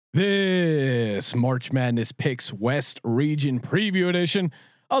This March Madness Picks West Region Preview Edition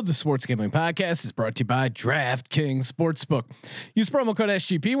of the Sports Gambling Podcast is brought to you by DraftKings Sportsbook. Use promo code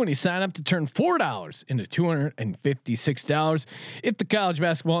SGP when you sign up to turn $4 into $256 if the college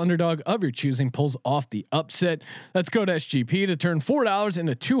basketball underdog of your choosing pulls off the upset. That's code SGP to turn $4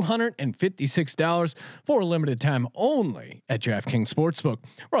 into $256 for a limited time only at DraftKings Sportsbook.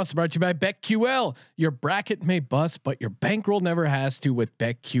 We're also brought to you by BetQL. Your bracket may bust, but your bankroll never has to with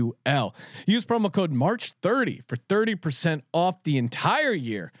BetQL. Use promo code March30 for 30% off the entire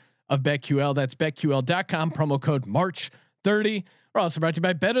year of BetQL. That's BetQL.com. Promo code March30. We're also brought to you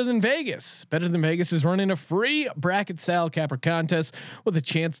by Better Than Vegas. Better Than Vegas is running a free bracket style capper contest with a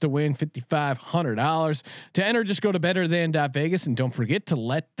chance to win $5,500. To enter, just go to betterthan.vegas and don't forget to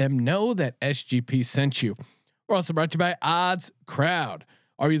let them know that SGP sent you. We're also brought to you by Odds Crowd.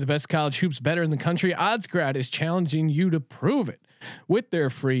 Are you the best college hoops better in the country? Odds Crowd is challenging you to prove it with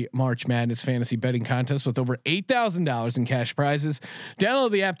their free March Madness fantasy betting contest with over $8,000 in cash prizes. Download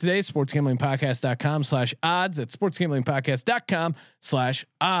the app today, sportsgamblingpodcast.com/odds. That's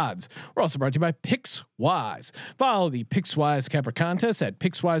sportsgamblingpodcast.com/odds. We're also brought to you by PicksWise. Follow the PicksWise Capper contest at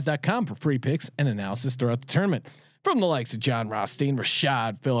PicksWise.com for free picks and analysis throughout the tournament. From the likes of John Rothstein,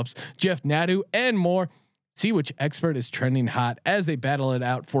 Rashad Phillips, Jeff Nadu, and more. See which expert is trending hot as they battle it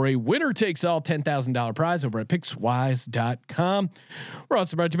out for a winner takes all $10,000 prize over at pickswise.com. We're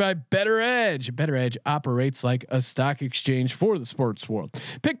also brought to you by Better Edge. Better Edge operates like a stock exchange for the sports world.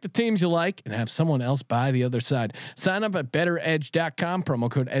 Pick the teams you like and have someone else buy the other side. Sign up at betteredge.com,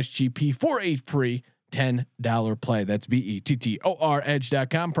 promo code SGP for a free $10 play. That's BETTOR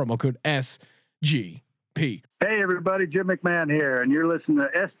edge.com, promo code SGP. Hey everybody, Jim McMahon here, and you're listening to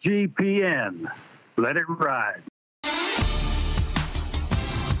SGPN. Let it ride.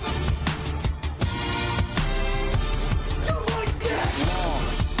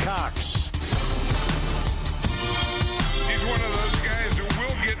 Cox. He's one of those guys who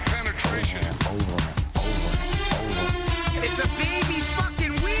will get penetration. Over. It's a baby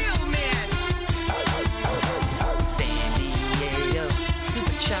fucking wheel, man. San Diego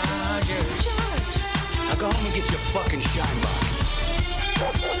Superchargers. Now go home and get your fucking shine box.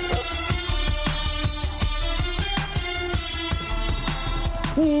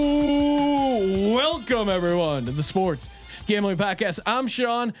 Ooh, welcome everyone to the Sports Gambling Podcast. I'm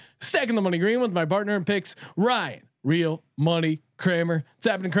Sean, stacking the money green with my partner in picks, Ryan. Real money Kramer. What's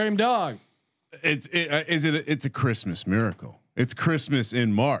happening, Kramer dog? It's a Christmas miracle. It's Christmas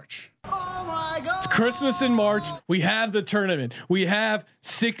in March. It's Christmas in March. We have the tournament. We have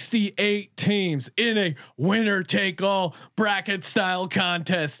 68 teams in a winner take all bracket style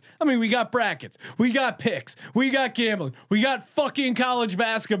contest. I mean, we got brackets, we got picks, we got gambling, we got fucking college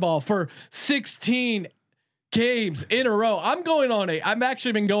basketball for 16 games in a row. I've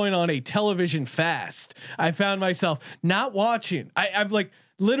actually been going on a television fast. I found myself not watching. I've like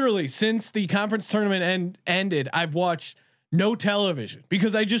literally since the conference tournament ended, I've watched no television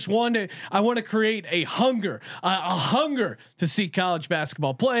because I just want to create a hunger to see college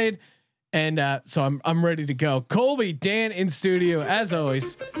basketball played. And so I'm ready to go. Colby, Dan in studio as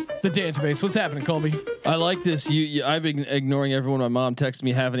always. The database. What's happening, Colby? I like this. I've been ignoring everyone. My mom texted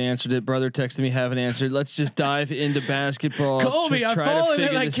me, haven't answered it. Brother texted me, haven't answered. Let's just dive into basketball. Colby, I'm falling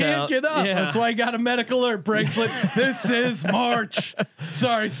and I can't get up. Yeah. That's why I got a medical alert bracelet. This is March.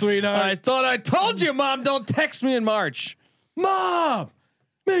 Sorry, sweetheart. I thought I told you, Mom, don't text me in March. Mom,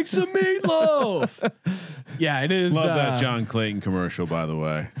 make some meatloaf. Yeah, it is. Love that John Clayton commercial, by the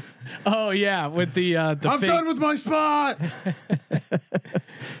way. Oh yeah, with the I'm done with my spot.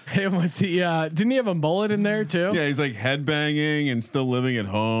 And with the didn't he have a mullet in there too? Yeah, he's like headbanging and still living at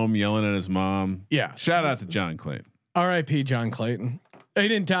home, yelling at his mom. Yeah, shout out to John Clayton. R.I.P. John Clayton. He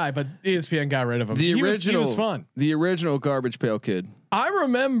didn't die, but ESPN got rid of him. He was fun. The original Garbage Pail Kid. I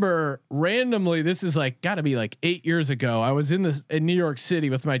remember randomly, this is like got to be like 8 years ago. I was in New York City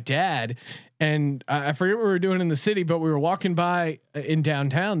with my dad, and I forget what we were doing in the city, but we were walking by in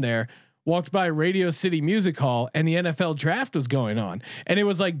downtown there. Walked by Radio City Music Hall, and the NFL draft was going on, and it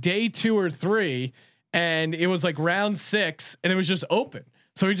was like day 2 or 3, and it was like round 6, and it was just open.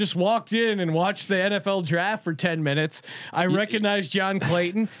 So we just walked in and watched the NFL draft for 10 minutes. I recognized John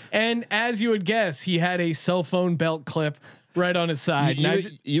Clayton, and as you would guess, he had a cell phone belt clip right on his side.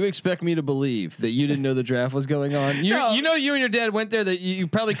 You expect me to believe that you didn't know the draft was going on? You know, you and your dad went there that you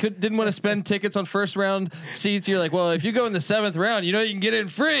probably didn't want to spend tickets on first round seats. You're like, well, if you go in the 7th round, you know you can get in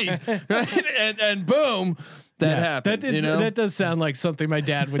free, right? And boom. that Yes, happened. that does sound like something my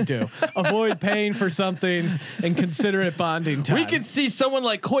dad would do. Avoid paying for something and consider it bonding time. We could see someone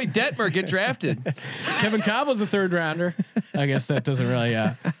like Coy Detmer get drafted. Kevin Cobble's a third rounder. I guess that doesn't really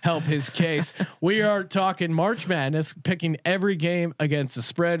help his case. We are talking March Madness, picking every game against the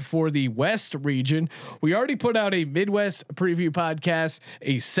spread for the West region. We already put out a Midwest preview podcast,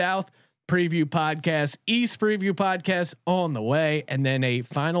 a South preview podcast, East preview podcast on the way, and then a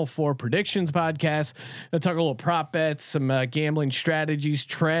Final Four predictions podcast. We'll talk a little prop bets, some gambling strategies,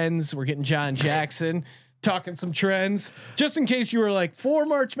 trends. We're getting John Jackson talking some trends, just in case you were like, 4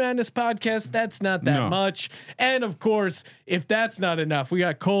 March Madness podcasts, that's not that much. And of course, if that's not enough, we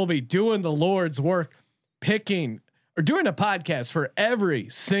got Colby doing the Lord's work, picking or doing a podcast for every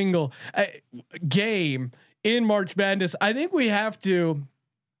single game in March Madness. I think we have to.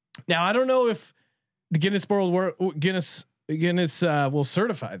 Now, I don't know if the Guinness will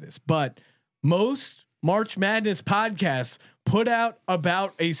certify this, but most March Madness podcasts put out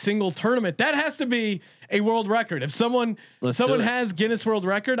about a single tournament. That has to be a world record. If someone has Guinness World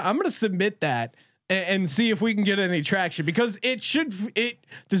Record, I'm going to submit that and see if we can get any traction, because it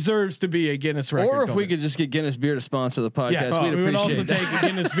deserves to be a Guinness record. Or if we could just get Guinness Beer to sponsor the podcast, yes, we'd we would also that. take a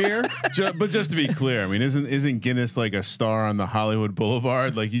Guinness beer. But just to be clear, I mean, isn't Guinness like a star on the Hollywood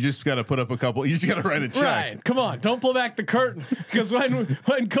Boulevard? Like, you just got to put up a couple. You just got to write a check. Right? Come on, don't pull back the curtain, because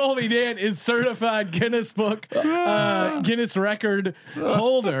when Colby Dan is certified Guinness book, Guinness record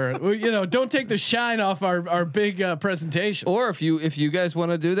holder, don't take the shine off our big presentation. Or if you guys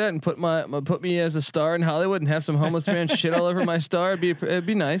want to do that and put me as a star in Hollywood and have some homeless man shit all over my star, it'd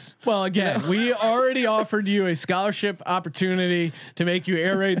be nice. Well, again, we already offered you a scholarship opportunity to make you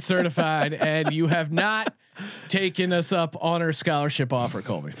air raid certified, and you have not taken us up on our scholarship offer,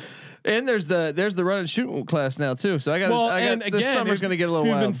 Colby. And there's the run and shoot class now too. So this summer's going to get a little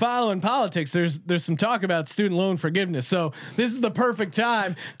wild. wild. You've been following politics. There's some talk about student loan forgiveness. So this is the perfect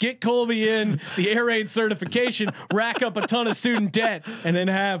time. Get Colby in the air raid certification, rack up a ton of student debt, and then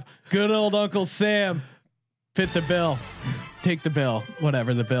have good old Uncle Sam fit the bill. Take the bill,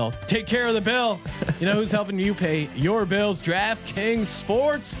 whatever the bill. Take care of the bill. You know who's helping you pay your bills? DraftKings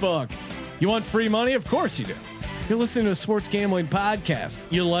Sportsbook. You want free money? Of course you do. You're listening to a sports gambling podcast.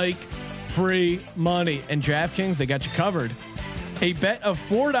 You like free money, and DraftKings, they got you covered. A bet of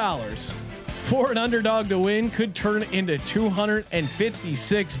 $4 for an underdog to win could turn into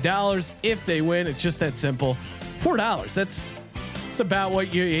 $256 if they win. It's just that simple. $4. That's about what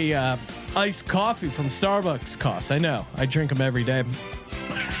a iced coffee from Starbucks costs. I know. I drink them every day.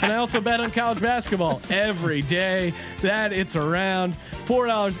 And I also bet on college basketball every day that it's around.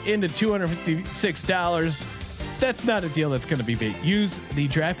 $4 into $256. That's not a deal that's going to be beat. Use the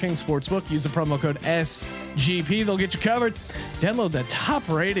DraftKings Sportsbook. Use the promo code SGP. They'll get you covered. Download the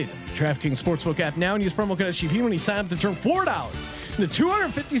top-rated DraftKings Sportsbook app now and use promo code SGP when you sign up to turn $4 into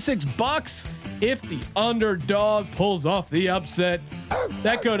 $256 if the underdog pulls off the upset.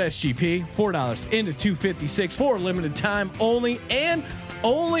 That code SGP, $4 into $256 for a limited time only, and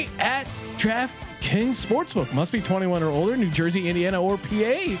only at DraftKings Sportsbook. Must be 21 or older. New Jersey, Indiana, or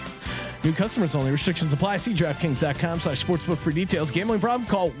PA. New customers only. Restrictions apply. See DraftKings.com/sportsbook for details. Gambling problem?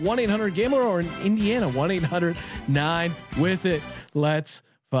 Call 1-800-GAMBLER, or in Indiana 1-800-9-WITH-IT. Let's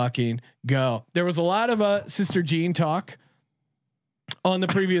fucking go. There was a lot of Sister Jean talk on the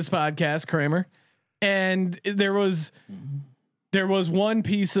previous podcast, Kramer, and there was one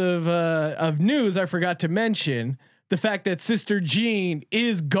piece of news I forgot to mention. The fact that Sister Jean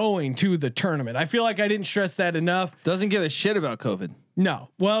is going to the tournament. I feel like I didn't stress that enough. Doesn't give a shit about COVID. No.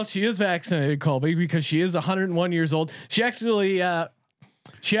 Well, she is vaccinated, Colby, because she is 101 years old. She actually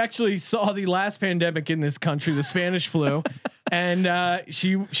saw the last pandemic in this country, the Spanish flu. And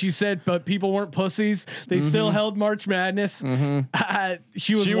she said, but people weren't pussies. They still held March Madness.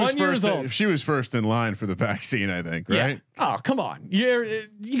 She was 1 year old. She was first in line for the vaccine, I think. Right? Yeah. Oh, come on! You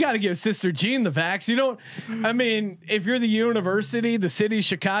got to give Sister Jean the vax. You don't. I mean, if you're the university, the city of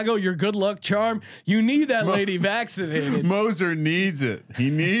Chicago, your good luck charm, you need that lady vaccinated. Moser needs it. He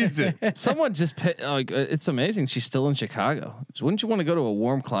needs it. Someone just it's amazing. She's still in Chicago. Wouldn't you want to go to a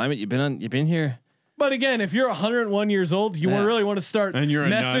warm climate? You've been here. But again, if you're 101 years old, you really want to start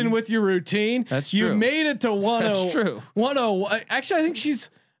messing with your routine. That's true. You made it to 10. That's true. 10. Actually, I think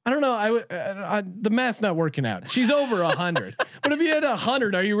she's. I don't know. The math's not working out. She's over 100. But if you had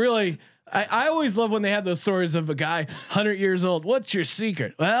 100, are you really? I always love when they have those stories of a guy 100 years old. What's your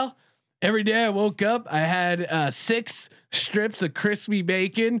secret? Well, every day I woke up, I had 6 strips of crispy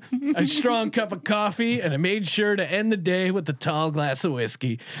bacon, a strong cup of coffee, and I made sure to end the day with a tall glass of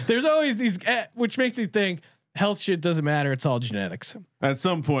whiskey. There's always these, which makes me think, health shit doesn't matter. It's all genetics. At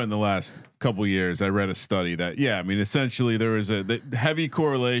some point in the last couple years, I read a study that, I mean, essentially there was the heavy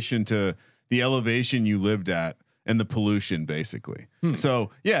correlation to the elevation you lived at and the pollution, basically. So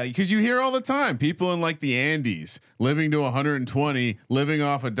because you hear all the time people in like the Andes living to 120, living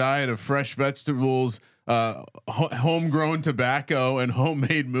off a diet of fresh vegetables, homegrown tobacco, and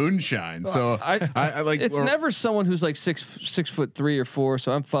homemade moonshine. So I like. It's never someone who's like 6'3" or 4.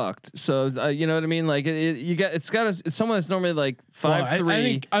 So I'm fucked. So you know what I mean? Like it's someone that's normally like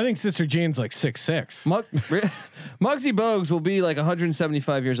 5'3". I think Sister Jean's like 6'6". Muggsy Bogues will be like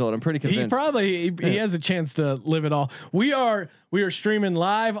 175 years old. I'm pretty convinced. He has a chance to live it all. We are streaming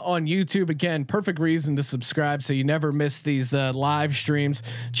live on YouTube again. Perfect reason to subscribe so you never miss these live streams.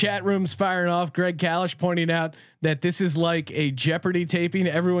 Chat rooms firing off. Greg Kalish pointing out that this is like a Jeopardy taping.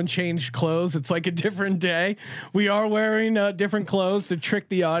 Everyone changed clothes. It's like a different day. We are wearing different clothes to trick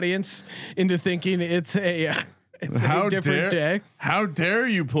the audience into thinking it's a different day. How dare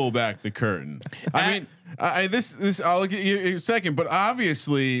you pull back the curtain? I mean, this I'll give you a second, but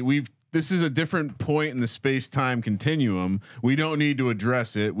obviously this is a different point in the space-time continuum. We don't need to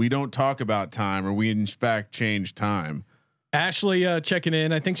address it. We don't talk about time, or we in fact change time. Ashley checking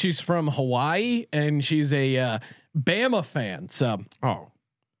in. I think she's from Hawaii and she's a Bama fan. So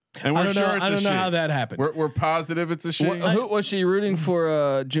and we're sure I don't know how that happened. We're positive it's a she. Who was she rooting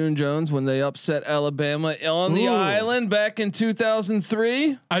for? June Jones when they upset Alabama on the island back in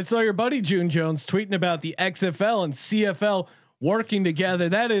 2003. I saw your buddy June Jones tweeting about the XFL and CFL working together.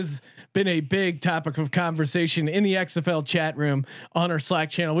 That has been a big topic of conversation in the XFL chat room on our Slack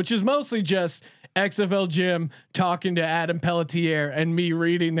channel, which is mostly just XFL Jim talking to Adam Pelletier and me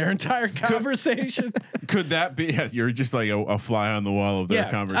reading their entire conversation. Could that be? You're just like a fly on the wall of their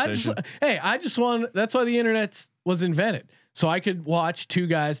conversation. I just want. That's why the internet was invented, so I could watch two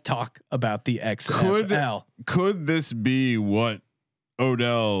guys talk about the XFL. Could this be what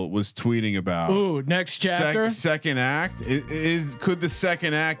Odell was tweeting about? Ooh, next chapter. Second act could the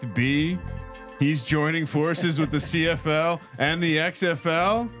second act be he's joining forces with the CFL and the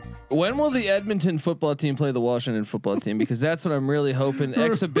XFL? When will the Edmonton football team play the Washington football team? Because that's what I'm really hoping.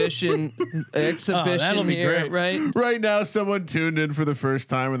 Exhibition that'll be here, great. right? Right now, someone tuned in for the first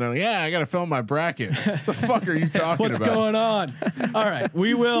time and they're like, "Yeah, I got to film my bracket." The fuck are you talking What's about? going on? All right,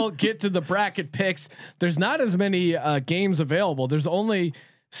 we will get to the bracket picks. There's not as many games available. There's only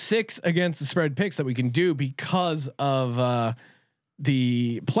 6 against the spread picks that we can do because of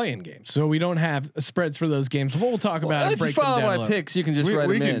the playing games. So we don't have spreads for those games. We'll talk about it. If you follow my picks, you can just write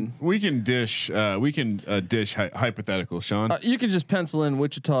them in. We can dish hypothetical, Sean. You can just pencil in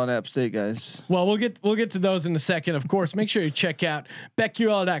Wichita and App State, guys. Well, we'll get to those in a second. Of course, make sure you check out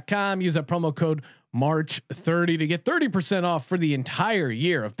BetQL.com. Use that promo code March30 to get 30% off for the entire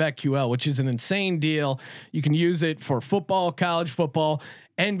year of BetQL, which is an insane deal. You can use it for football, college football,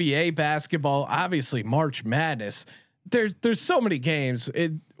 NBA basketball, obviously March Madness. There's so many games.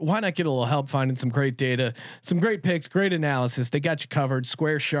 Why not get a little help finding some great data, some great picks, great analysis? They got you covered.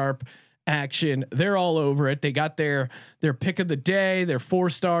 Square Sharp action. They're all over it. They got their pick of the day, their 4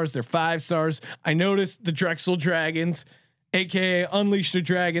 stars, their 5 stars. I noticed the Drexel Dragons, aka Unleash the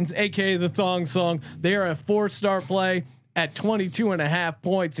Dragons, aka the Thong Song. They are a 4-star play at 22.5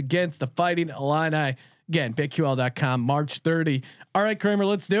 points against the Fighting Illini. Again, BetQL.com, March 30. All right, Kramer,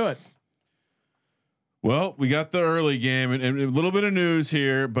 let's do it. Well, we got the early game and a little bit of news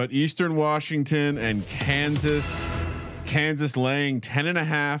here, but Eastern Washington and Kansas laying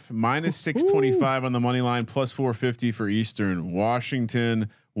 10.5 minus 625 on the money line, plus 450 for Eastern Washington.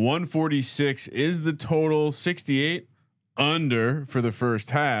 146 is the total. 68 under for the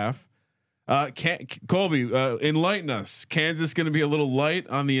first half. Colby, enlighten us. Kansas going to be a little light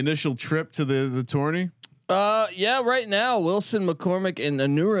on the initial trip to the tourney. Yeah, right now Wilson, McCormick, and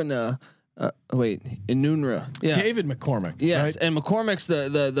Anurana. Inunra. Yeah. David McCormick. Yes, right? and McCormick's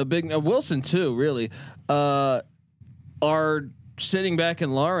the big Wilson too. Really, are sitting back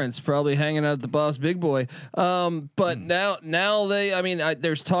in Lawrence, probably hanging out at the Boss Big Boy. But now they, I mean,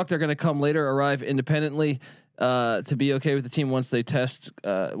 there's talk they're going to come later, arrive independently to be okay with the team once they test.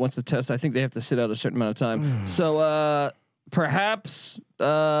 Once the test, I think they have to sit out a certain amount of time. So perhaps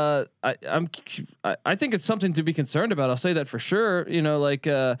I think it's something to be concerned about. I'll say that for sure. You know, like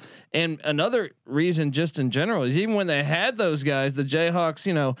and another reason just in general is even when they had those guys, the Jayhawks,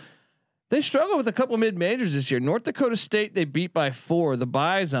 you know, they struggled with a couple of mid majors this year. North Dakota State they beat by 4, the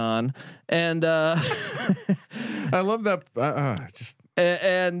Bison, and I love that.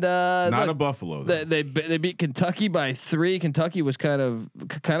 Not look, a Buffalo. They beat Kentucky by 3. Kentucky was kind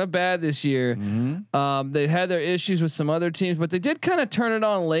of bad this year. Mm-hmm. They had their issues with some other teams, but they did kind of turn it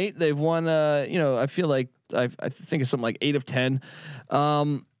on late. They've won. I feel like I think it's something like 8 of 10.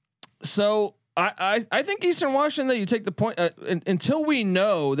 So I think Eastern Washington, that you take the point until we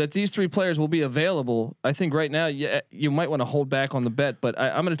know that these 3 players will be available. I think right now you might want to hold back on the bet, but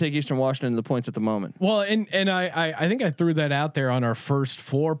I'm going to take Eastern Washington the points at the moment. Well, and I think I threw that out there on our first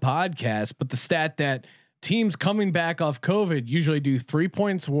 4 podcasts, but the stat that teams coming back off COVID usually do 3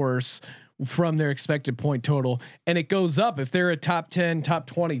 points worse from their expected point total, and it goes up if they're a top 10, top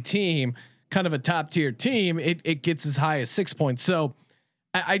 20 team, kind of a top tier team. It gets as high as 6 points. So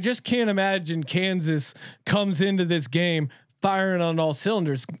I just can't imagine Kansas comes into this game firing on all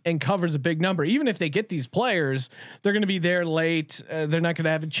cylinders and covers a big number. Even if they get these players, they're going to be there late. They're not going to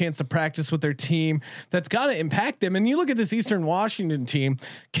have a chance to practice with their team. That's got to impact them. And you look at this Eastern Washington team,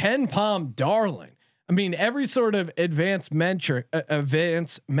 Ken Palm, darling. I mean, every sort of advanced metric,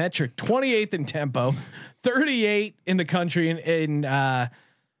 28th in tempo, 38 in the country in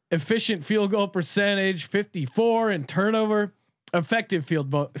efficient field goal percentage, 54 in turnover. Effective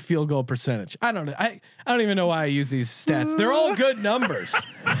field goal percentage. I don't know. I don't even know why I use these stats. They're all good numbers.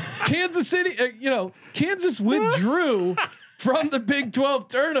 Kansas City, Kansas withdrew from the Big 12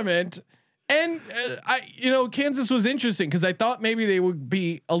 tournament, and Kansas was interesting because I thought maybe they would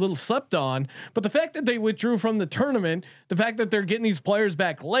be a little slept on, but the fact that they withdrew from the tournament, the fact that they're getting these players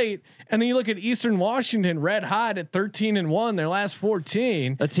back late, and then you look at Eastern Washington red hot at 13-1 their last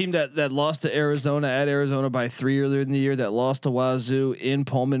 14. A team that lost to Arizona at Arizona by 3 earlier in the year, that lost to Wazoo in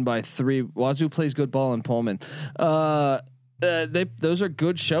Pullman by 3. Wazoo plays good ball in Pullman. Those are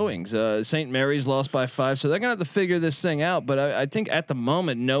good showings. St. Mary's lost by 5, so they're gonna have to figure this thing out. But I think at the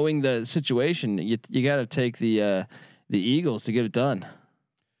moment, knowing the situation, you got to take the Eagles to get it done.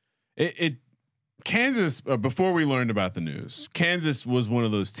 Kansas, before we learned about the news, Kansas was one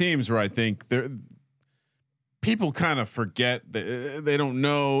of those teams where I think people kind of forget that they don't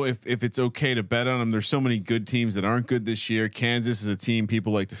know if it's okay to bet on them. There's so many good teams that aren't good this year. Kansas is a team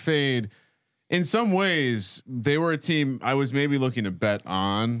people like to fade. In some ways, they were a team I was maybe looking to bet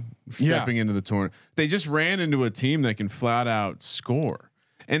on stepping into the tournament. They just ran into a team that can flat out score,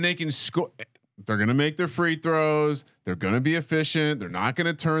 and they can score. They're going to make their free throws. They're going to be efficient. They're not going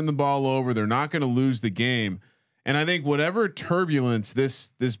to turn the ball over. They're not going to lose the game. And I think whatever turbulence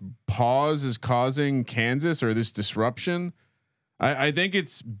this pause is causing Kansas, or this disruption, I think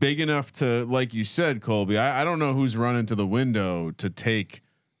it's big enough to, like you said, Colby, I don't know who's running to the window to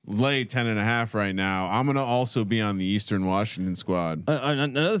lay 10.5 right now. I'm going to also be on the Eastern Washington squad.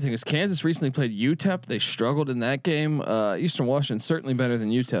 Another thing is Kansas recently played UTEP. They struggled in that game. Eastern Washington certainly better than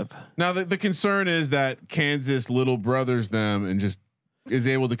UTEP. Now the concern is that Kansas little brothers them and just is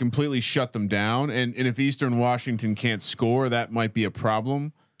able to completely shut them down. And if Eastern Washington can't score, that might be a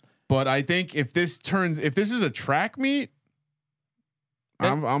problem. But I think if this is a track meet,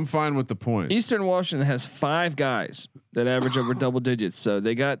 I'm fine with the points. Eastern Washington has 5 guys that average over double digits, so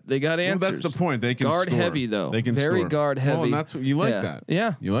they got answers. Well, that's the point. They can guard score. heavy though. They can very score. guard heavy. Oh, and that's what you like. That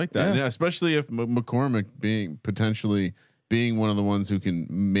you like that, yeah, especially if McCormick potentially being one of the ones who can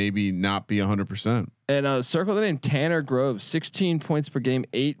maybe not be 100%. And circle the name Tanner Grove, 16 points per game,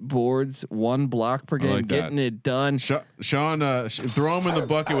 8 boards, 1 block per game, getting it done. Sean, throw him in the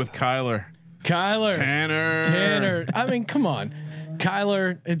bucket with Kyler. Tanner. I mean, come on.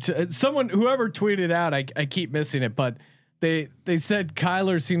 Kyler, it's someone, whoever tweeted out, I keep missing it, but they said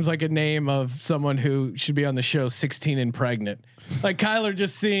Kyler seems like a name of someone who should be on the show 16 and pregnant. Like Kyler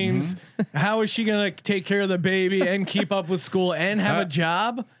just seems, how is she going to take care of the baby and keep up with school and have a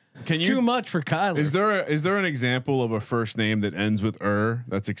job? It's too much for Kyler. Is there an example of a first name that ends with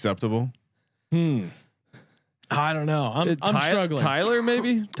that's acceptable? I don't know. I'm struggling. Tyler,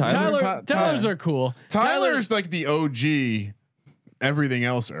 maybe Tylers are cool. Tyler's like the OG. Everything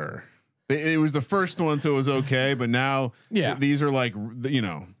else it was the first one, so it was okay, but now these are like,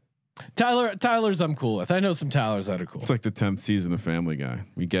 Tyler's I'm cool with. I know some Tylers that are cool. It's like the 10th season of Family Guy.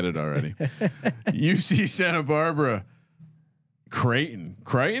 We get it already. UC Santa Barbara, Creighton,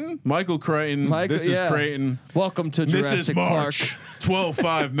 Michael Creighton. This is Creighton. Welcome to Jurassic Park.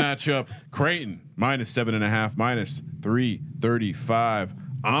 12-5 matchup. Creighton -7.5, -335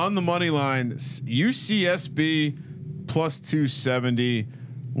 on the money line. UCSB +270,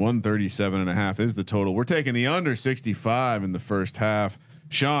 137.5 is the total. We're taking the under 65 in the first half.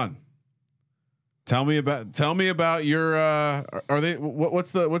 Sean, tell me about your are they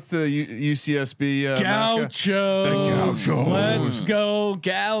what's the UCSB Gauchos. Let's go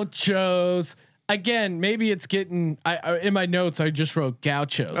Gauchos. Again, maybe it's getting in my notes I just wrote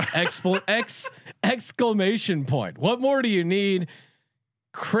Gauchos. Exclamation point. What more do you need?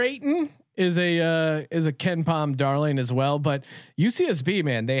 Creighton is a Ken Palm darling as well, but UCSB,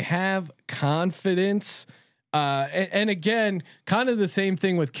 man, they have confidence And again, kind of the same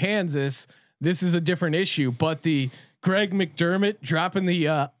thing with Kansas. This is a different issue, but the Greg McDermott dropping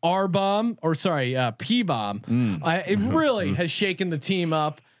the R bomb, or sorry, P bomb, it really has shaken the team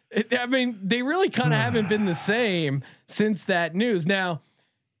up. I mean, they really kind of haven't been the same since that news. Now,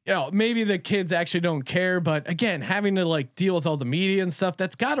 you know, maybe the kids actually don't care, but again, having to like deal with all the media and stuff,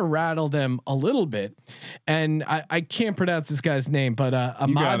 that's got to rattle them a little bit. And I can't pronounce this guy's name, but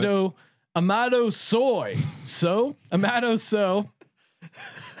Amado Soy.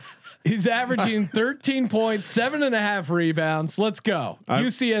 He's averaging 13 points, 7.5 rebounds. Let's go.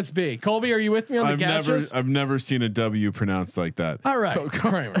 UCSB. Colby, are you with me on the Gauchos? I've never seen a W pronounced like that. All right.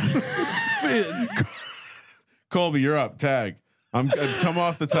 Kramer. Colby, you're up. Tag. I'm come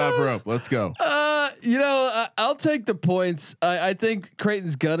off the top rope. Let's go. I'll take the points. I think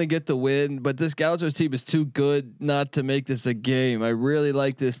Creighton's gonna get the win, but this Gauchos team is too good not to make this a game. I really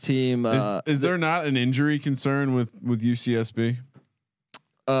like this team. Is there not an injury concern with UCSB?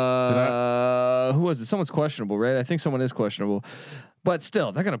 Who was it? Someone's questionable, right? I think someone is questionable, but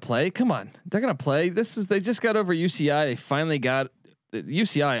still, they're gonna play. Come on, they're gonna play. They just got over UCI. They finally got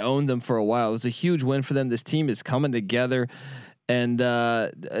UCI owned them for a while. It was a huge win for them. This team is coming together. And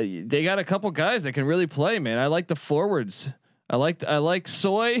they got a couple guys that can really play, man. I like the forwards. I like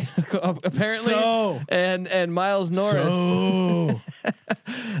Soy apparently, and Miles Norris.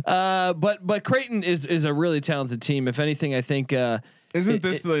 But Creighton is a really talented team. If anything, I think isn't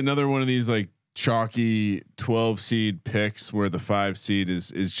this another one of these like chalky 12 seed picks where the 5 seed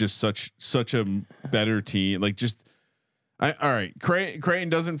is just such a better team? Like just. All right. Creighton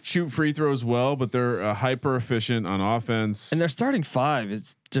doesn't shoot free throws well, but they're hyper efficient on offense. And their starting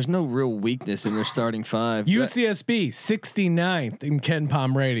 5 there's no real weakness in their starting 5. UCSB 69th in Ken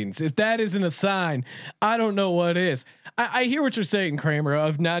Palm ratings. If that isn't a sign, I don't know what is. I hear what you're saying, Kramer,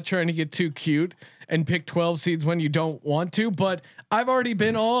 of not trying to get too cute and pick 12 seeds when you don't want to. But I've already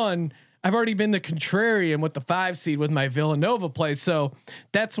been the contrarian with the 5 seed with my Villanova play. So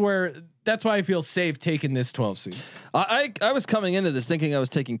that's why I feel safe taking this 12 seed. I was coming into this thinking I was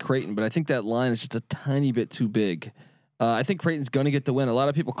taking Creighton, but I think that line is just a tiny bit too big. I think Creighton's going to get the win. A lot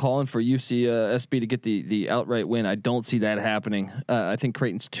of people calling for UCSB to get the outright win. I don't see that happening. I think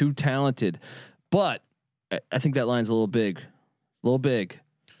Creighton's too talented, but I think that line's a little big.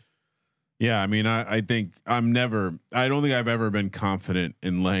 Yeah, I mean, I think I don't think I've ever been confident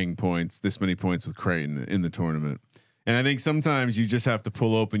in laying this many points with Creighton in the tournament. And I think sometimes you just have to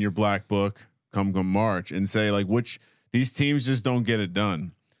pull open your black book come March and say like, which these teams just don't get it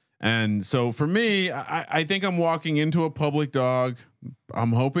done. And so for me, I think I'm walking into a public dog.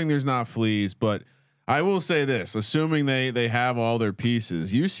 I'm hoping there's not fleas, but I will say this, assuming they have all their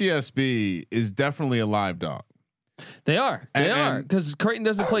pieces, UCSB is definitely a live dog. They are because Creighton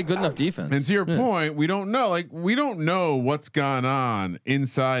doesn't play good enough defense. And to your point, we don't know what's gone on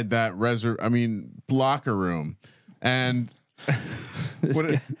inside that locker room. And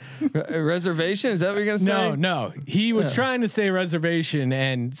reservation, is that what you're gonna say? No, he was trying to say reservation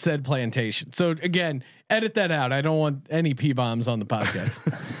and said plantation. So again, edit that out. I don't want any P bombs on the podcast.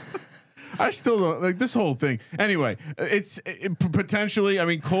 I still don't like this whole thing. Anyway, potentially. I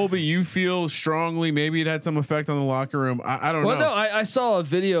mean, Colby, you feel strongly maybe it had some effect on the locker room. I don't know. No, I saw a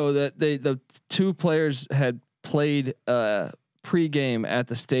video that the 2 players had played pregame at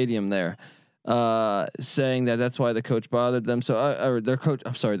the stadium there. Saying that's why the coach bothered them. So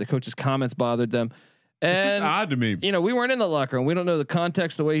the coach's comments bothered them. And it's just odd to me. We weren't in the locker room. We don't know the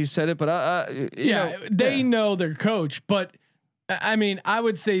context, the way he said it, but they know their coach. But I mean, I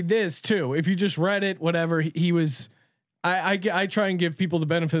would say this too. If you just read it, whatever he was, I try and give people the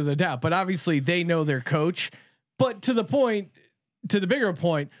benefit of the doubt, but obviously they know their coach. But to the bigger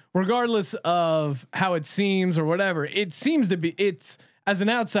point, regardless of how it seems or whatever, it seems to be, as an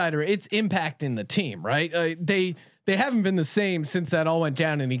outsider, it's impacting the team, right? They haven't been the same since that all went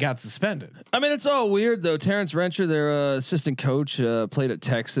down and he got suspended. I mean, it's all weird though. Terrence Rencher, their assistant coach, played at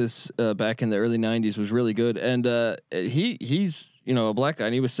Texas back in the early '90s, was really good, and he's a black guy,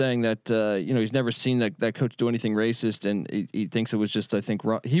 and he was saying that he's never seen that coach do anything racist, and he thinks it was just, I think,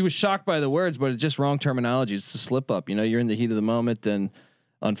 wrong. He was shocked by the words, but it's just wrong terminology. It's a slip up. You're in the heat of the moment, and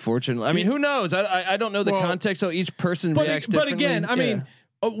unfortunately, I mean, who knows? I don't know the context, so each person reacts differently. But again, I mean,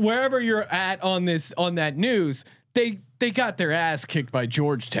 wherever you're at on that news, they got their ass kicked by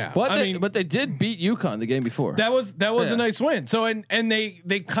Georgetown. But they did beat UConn the game before. That was a nice win. So and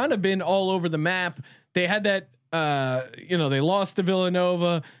they kind of been all over the map. They had that they lost to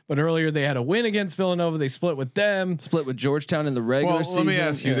Villanova, but earlier they had a win against Villanova. They split with Georgetown in the regular season. Let me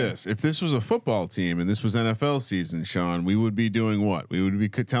ask you this: if this was a football team and this was NFL season, Sean, we would be doing what? We would be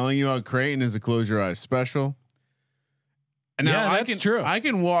telling you how Creighton is a close your eyes special. And now that's true. I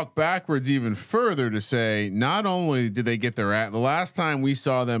can walk backwards even further to say, not only did they get their the last time we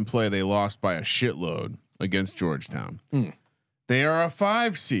saw them play, they lost by a shitload against Georgetown. They are a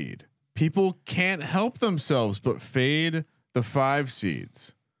 5 seed. People can't help themselves but fade the 5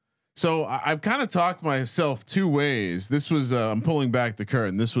 seeds. So I've kind of talked myself 2 ways. This was I'm pulling back the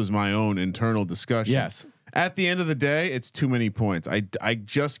curtain. This was my own internal discussion. Yes. At the end of the day, it's too many points. I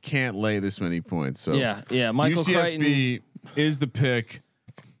just can't lay this many points. So yeah. Michael UCSB is the pick.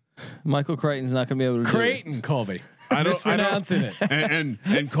 Michael Crichton's not going to be able to Creighton, do it. Colby. I don't Mispronouncing it.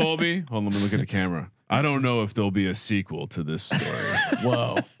 And Colby, hold on, let me look at the camera. I don't know if there'll be a sequel to this story.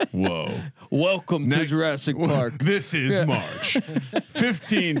 Whoa. Welcome to Jurassic Park. This is March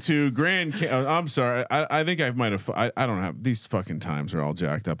 15 to Grand. I'm sorry. I think I might have. I don't have these fucking times are all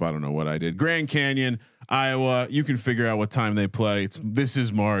jacked up. I don't know what I did. Grand Canyon, Iowa. You can figure out what time they play. This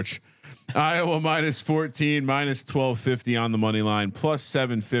is March. Iowa -14, -1250 on the money line,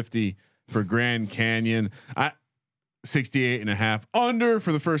 +750 for Grand Canyon. 68.5 under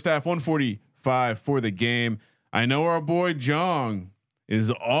for the first half. 145 for the game. I know our boy Jong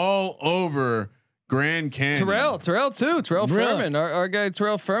is all over Grand Canyon. Terrell too. Terrell Furman, our guy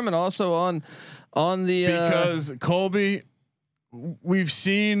Terrell Furman, also on the because Colby, we've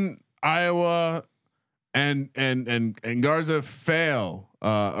seen Iowa and Garza fail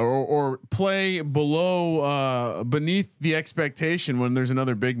or play beneath the expectation when there's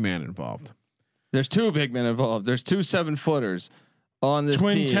another big man involved. There's 2 big men involved. There's 2 7-footers on this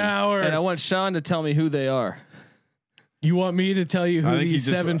Twin team. Towers. And I want Sean to tell me who they are. You want me to tell you who these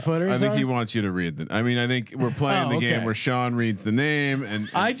 7-footers are? I think he wants you to read them. I mean, I think we're playing the game where Sean reads the name and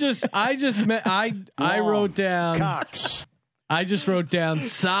I wrote down Cox. I just wrote down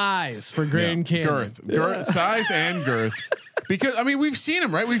size for Grand Canyon. Girth, size and girth. Because I mean, we've seen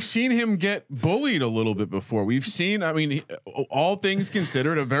him, right? We've seen him get bullied a little bit before. We've seen, I mean, all things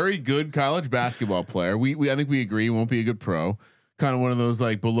considered, a very good college basketball player. I think we agree won't be a good pro. Kind of one of those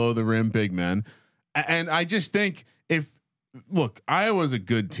like below the rim big men. And I just think look, Iowa's a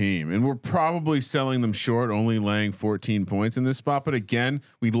good team, and we're probably selling them short, only laying 14 points in this spot. But again,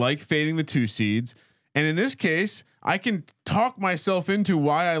 we like fading the 2 seeds. And in this case, I can talk myself into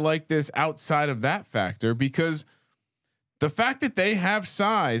why I like this outside of that factor, because the fact that they have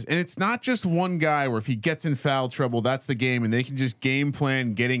size, and it's not just one guy where if he gets in foul trouble, that's the game, and they can just game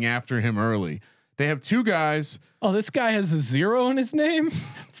plan getting after him early. They have 2 guys. Oh, this guy has a 0 in his name.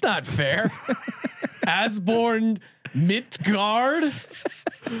 It's not fair. Asborn Midtgard.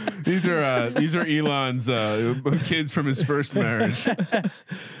 These are Elon's kids from his first marriage.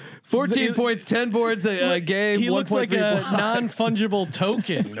 14 points, 10 boards a game. He looks like a non-fungible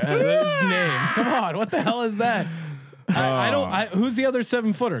token. His name. Come on, what the hell is that? I don't. Who's the other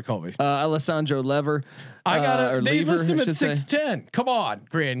 7-footer, Colby? Alessandro Lever. I got or they Lever, list him I at should say. 6'10". Come on,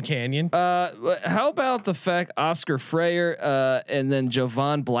 Grand Canyon. How about the fact Oscar Freyer and then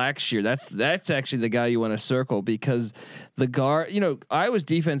Jovan Blackshear? That's actually the guy you want to circle, because the guard, Iowa's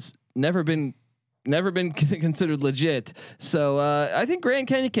defense never been considered legit. So I think Grand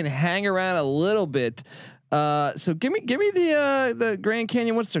Canyon can hang around a little bit. So give me the Grand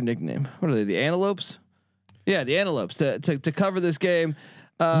Canyon. What's their nickname? What are they? The Antelopes? Yeah, the Antelopes to cover this game.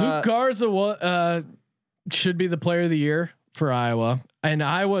 Luke Garza should be the player of the year for Iowa, and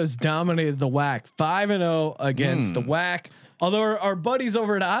Iowa's dominated the WAC 5-0 against the WAC. Although our buddies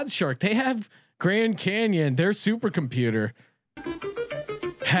over at OddsShark, they have Grand Canyon, their supercomputer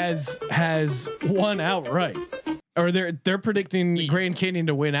has won outright, or they're predicting Grand Canyon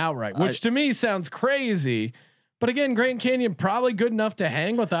to win outright, which to me sounds crazy. But again, Grand Canyon probably good enough to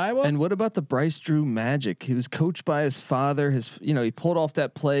hang with Iowa. And what about the Bryce Drew magic? He was coached by his father. He pulled off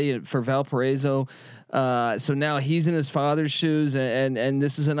that play for Valparaiso. So now he's in his father's shoes, and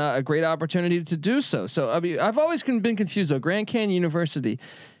this is a great opportunity to do so. So I mean, I've always been confused though. Grand Canyon University,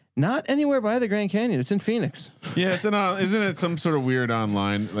 not anywhere by the Grand Canyon. It's in Phoenix. Yeah, isn't it some sort of weird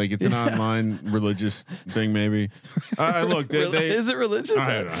online? Like it's an online religious thing, maybe. Look, Is it religious?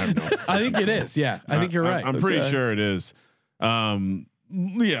 I have no. I think it is. Yeah, I think you're right. I'm pretty sure it is.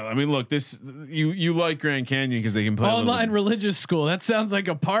 Yeah, I mean, look, this you like Grand Canyon because they can play online religious school. That sounds like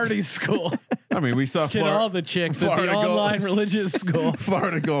a party school. I mean, we saw Get all the chicks at the online religious school.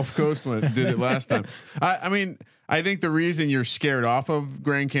 Florida Gulf Coast did it last time. I mean, I think the reason you're scared off of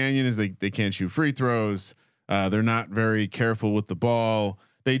Grand Canyon is they can't shoot free throws. They're not very careful with the ball.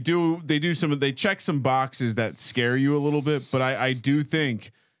 They check some boxes that scare you a little bit, but I do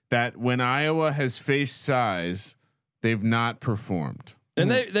think that when Iowa has faced size, they've not performed.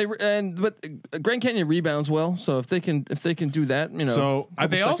 And but Grand Canyon rebounds well, so if they can do that, So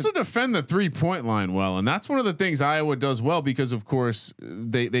they also defend the 3-point line well, and that's one of the things Iowa does well because, of course,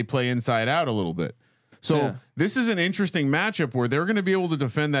 they play inside out a little bit. So this is an interesting matchup where they're going to be able to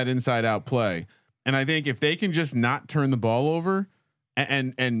defend that inside out play, and I think if they can just not turn the ball over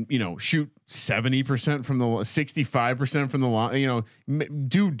and shoot 70% from the 65% from the line,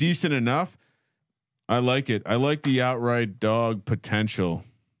 do decent enough. I like it. I like the outright dog potential.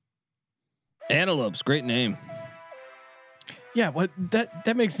 Antelopes, great name. Yeah, what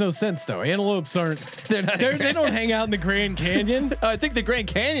that makes no sense though. Antelopes aren't. They don't hang out in the Grand Canyon. I think the Grand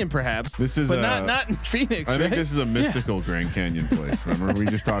Canyon, perhaps. This is, but not in Phoenix. I right? think this is a mystical Grand Canyon place. Remember we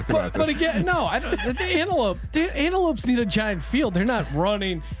just talked about this. But again, no, I don't. The antelopes need a giant field. They're not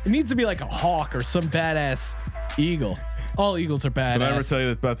running. It needs to be like a hawk or some badass eagle. All eagles are badass. Did I ever tell you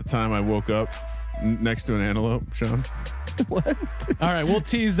that about the time I woke up next to an antelope, Sean? What? All right, we'll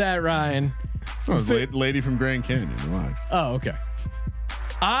tease that, Ryan. Oh, lady from Grand Canyon. Relax. Oh, okay.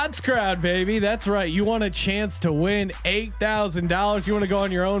 Odds Crowd, baby. That's right. You want a chance to win $8,000. You want to go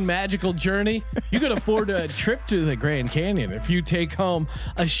on your own magical journey? You could afford a trip to the Grand Canyon if you take home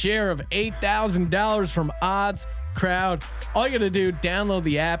a share of $8,000 from Odds Crowd. All you got to do, download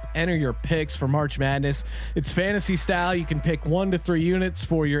the app, enter your picks for March Madness. It's fantasy style. You can pick 1 to 3 units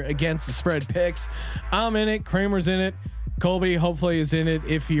for your against the spread picks. I'm in it. Kramer's in it. Colby hopefully is in it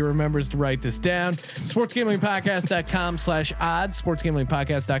if he remembers to write this down. sportsgamblingpodcast.com/odds,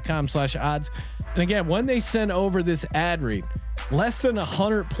 sportsgamblingpodcast.com/odds. And again, when they send over this ad read, less than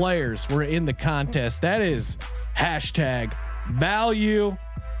 100 players were in the contest. That is #value.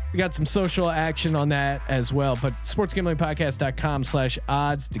 We got some social action on that as well, but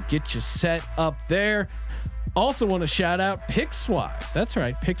sportsgamblingpodcast.com/odds to get you set up there. Also want to shout out Pickswise. That's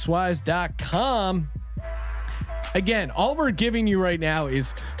right. Pickswise.com. Again, all we're giving you right now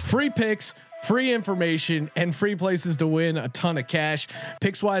is free picks, free information, and free places to win a ton of cash.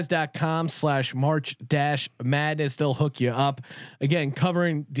 Pickswise.com/March-Madness. They'll hook you up. Again,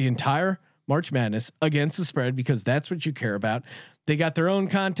 covering the entire March Madness against the spread because that's what you care about. They got their own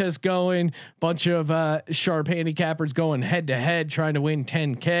contest going. Bunch of sharp handicappers going head to head, trying to win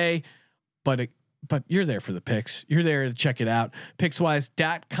 10K. But you're there for the picks. You're there to check it out.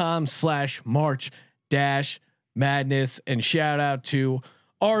 Pickswise.com/March-Madness. And shout out to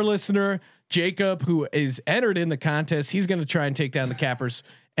our listener Jacob, who is entered in the contest. He's going to try and take down the cappers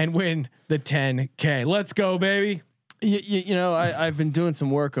and win the 10K. Let's go, baby. I've been doing some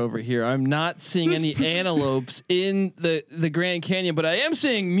work over here. I'm not seeing any antelopes in the Grand Canyon, but I am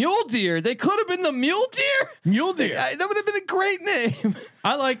seeing mule deer. They could have been the mule deer. Mule deer. That would have been a great name.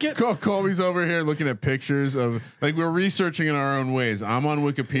 I like it. Colby's over here looking at pictures of we're researching in our own ways. I'm on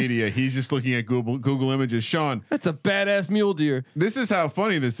Wikipedia. He's just looking at Google Images. Sean, that's a badass mule deer. This is how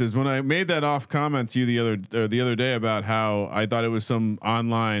funny this is. When I made that off comment to you the other day about how I thought it was some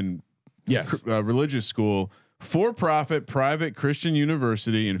online religious school. For-profit private Christian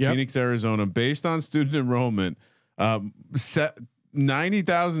university in Phoenix, Arizona, based on student enrollment,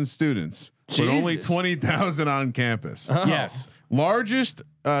 90,000 students, but only 20,000 on campus. Oh. Yes, largest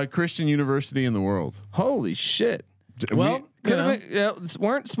Christian university in the world. Holy shit! Well,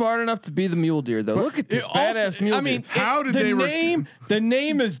 weren't smart enough to be the mule deer though. Look at this badass mule deer. I mean, how did they name? The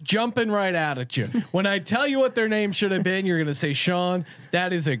name is jumping right out at you. When I tell you what their name should have been, you're going to say, Sean,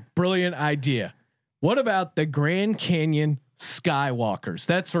 that is a brilliant idea. What about the Grand Canyon Skywalkers?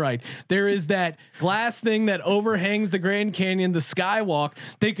 That's right. There is that glass thing that overhangs the Grand Canyon, the Skywalk.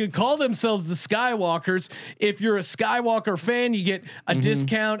 They could call themselves the Skywalkers. If you're a Skywalker fan, you get a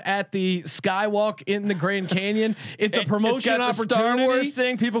discount at the Skywalk in the Grand Canyon. It's a promotion opportunity. Star Wars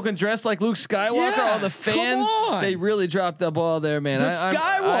thing. People can dress like Luke Skywalker. Yeah, all the fans, they really dropped the ball there, man. The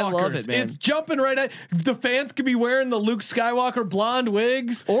Skywalkers. I love it, man. It's jumping right at the fans. Could be wearing the Luke Skywalker blonde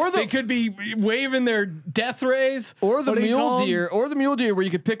wigs, or they could be waving their death rays, or the mule deer, where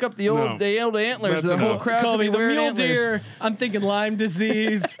you could pick up the old antlers. The whole crowd could be the wearing mule antlers. Deer. I'm thinking Lyme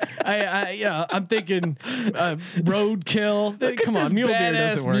disease. I'm thinking roadkill. Come on, mule deer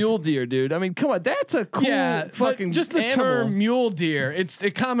doesn't work. Mule deer, dude. I mean, come on, that's a cool fucking just the animal. term mule deer. It's a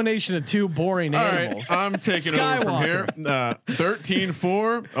combination of two boring animals. Right, I'm taking over from here.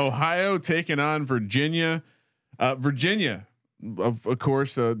 13-4, Ohio taking on Virginia. Virginia. Of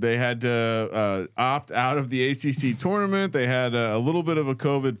course, they had to opt out of the ACC tournament. They had a little bit of a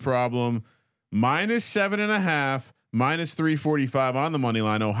COVID problem. -7.5, -345 on the money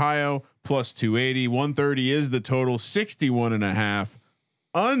line. Ohio +280, 130 is the total. 61.5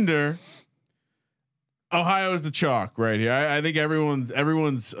 under. Ohio is the chalk right here. I think everyone's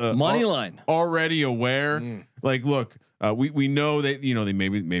money line already aware. Like, look, We know that they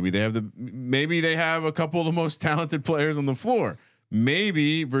maybe they have a couple of the most talented players on the floor.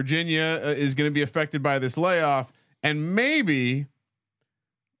 Maybe Virginia is going to be affected by this layoff, and maybe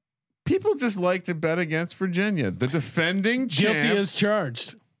people just like to bet against Virginia, the defending Guilty champs. as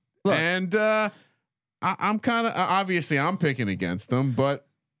charged. Look. And I'm kind of obviously I'm picking against them, but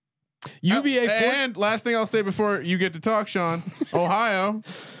UVA and last thing I'll say before you get to talk, Sean, Ohio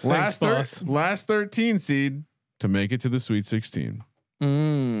last 13 seed to make it to the Sweet 16.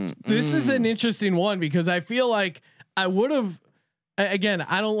 This is an interesting one because I feel like I would have. Again,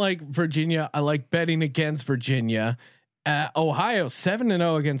 I don't like Virginia. I like betting against Virginia. Ohio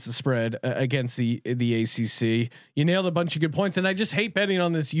 7-0 against the spread against the ACC. You nailed a bunch of good points, and I just hate betting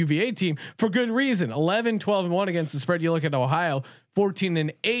on this UVA team for good reason. 11-12-1 against the spread. You look at Ohio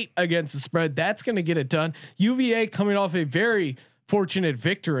 14-8 against the spread. That's going to get it done. UVA coming off a very fortunate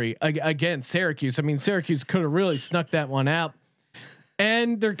victory against Syracuse. I mean, Syracuse could have really snuck that one out,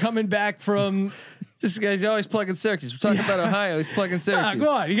 and they're coming back from. This guy's always plugging Syracuse. We're talking about Ohio. He's plugging Syracuse.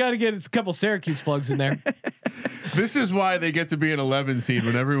 Go on, you got to get a couple Syracuse plugs in there. This is why they get to be an 11 seed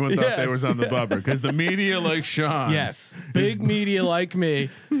when everyone thought they was on the bubber, because the media like Sean. Yes, big media like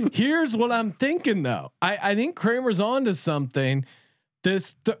me. Here's what I'm thinking though. I think Kramer's onto something.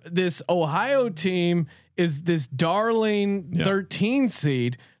 This Ohio team is this darling 13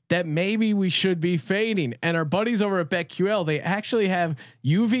 seed that maybe we should be fading. And our buddies over at BetQL, they actually have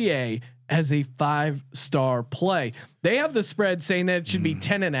UVA as a 5-star play. They have the spread saying that it should be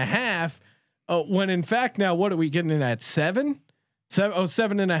 10.5. When in fact, now what are we getting in at 7?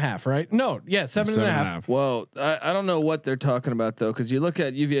 7.5, right? No, yeah, 7.5. Well, I don't know what they're talking about though, because you look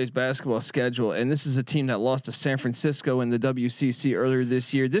at UVA's basketball schedule, and this is a team that lost to San Francisco in the WCC earlier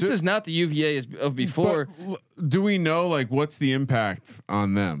this year. This is not the UVA of before. Do we know what's the impact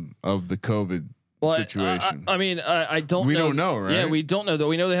on them of the COVID situation? I mean, I don't. We know. don't know, right? Yeah, we don't know though.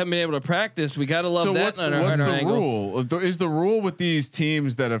 We know they haven't been able to practice. We got to love that. So what's the rule? Is the rule with these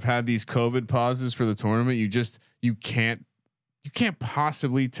teams that have had these COVID pauses for the tournament? You can't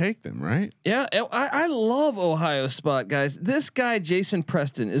possibly take them, right? Yeah, I love Ohio's spot, guys. This guy, Jason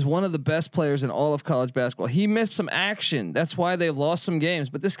Preston, is one of the best players in all of college basketball. He missed some action. That's why they've lost some games.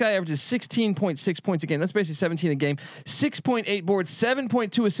 But this guy averages 16.6 points a game. That's basically 17 a game. 6.8 boards,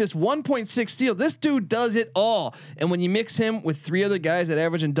 7.2 assists, 1.6 steal. This dude does it all. And when you mix him with 3 other guys that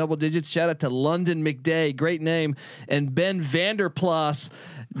average in double digits, shout out to London McDay, great name, and Ben Vanderplas,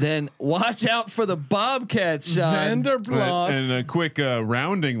 then watch out for the Bobcats, Sean. Vanderplas. And a quick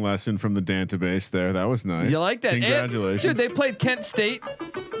rounding lesson from the database there. That was nice. You like that? Congratulations. And, dude, they played Kent State.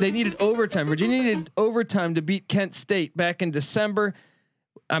 They needed overtime. Virginia needed overtime to beat Kent State back in December.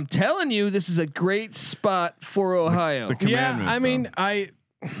 I'm telling you, this is a great spot for Ohio. The commandments. I mean,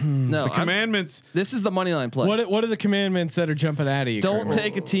 No, the commandments. This is the money line play. what are the commandments that are jumping out of you? Don't Kramer?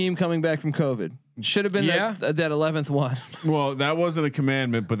 take a team coming back from COVID. Should have been that 11th one. Well, that wasn't a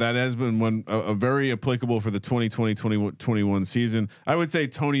commandment, but that has been one a very applicable for the 2020-2021 season. I would say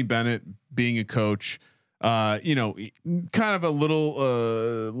Tony Bennett being a coach, kind of a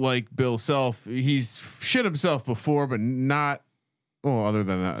little like Bill Self. He's shit himself before, but not. Well, other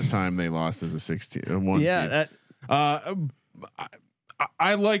than that time they lost as a 1 Yeah. seed.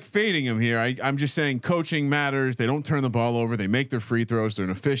 I like fading him here. I'm just saying coaching matters. They don't turn the ball over. They make their free throws. They're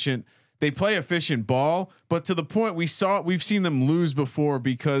efficient. They play efficient ball, but to the point we've seen them lose before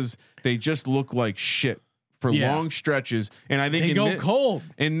because they just look like shit for long stretches. And I think they go cold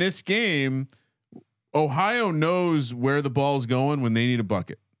in this game. Ohio knows where the ball's going when they need a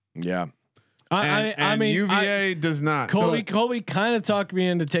bucket. Yeah. I mean, UVA does not. Colby kind of talked me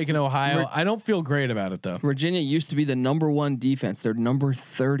into taking Ohio. I don't feel great about it though. Virginia used to be the number 1 defense. They're number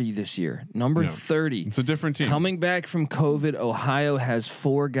 30 this year. Number 30. It's a different team. Coming back from COVID, Ohio has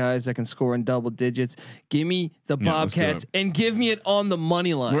 4 guys that can score in double digits. Give me the Bobcats and give me it on the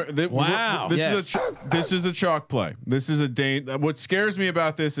money line. Wow. This is a chalk play. This is a what scares me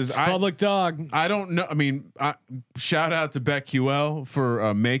about this is public dog. I don't know. I mean, shout out to BetQL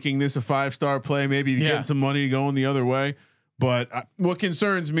for making this a 5-star play, maybe getting some money going the other way. But what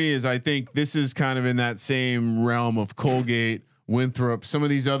concerns me is I think this is kind of in that same realm of Colgate, Winthrop, some of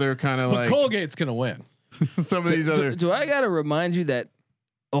these other kind of like Colgate's gonna win. Some of these other. Do I got to remind you that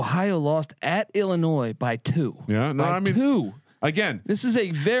Ohio lost at Illinois by 2? Yeah, no, by I mean 2. Again, this is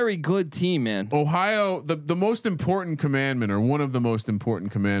a very good team, man. Ohio, the most important commandment, or one of the most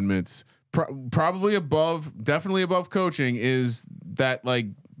important commandments, probably definitely above coaching, is that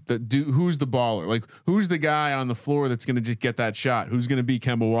who's the baller? Like, who's the guy on the floor that's going to just get that shot? Who's going to be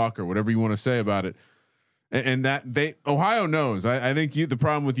Kemba Walker? Whatever you want to say about it. and that Ohio knows. I think the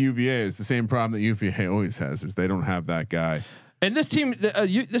problem with UVA is the same problem that UVA always has, is they don't have that guy. And this team,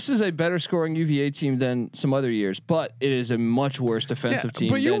 this is a better scoring UVA team than some other years, but it is a much worse defensive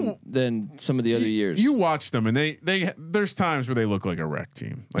team than some of the other years. You watch them, and there's times where they look like a wreck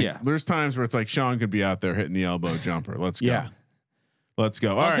team. There's times where it's like Sean could be out there hitting the elbow jumper. Let's go. Yeah. Let's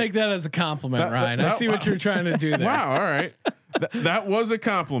go. I'll take that as a compliment, Ryan. I see what you're trying to do there. Wow. All right. That was a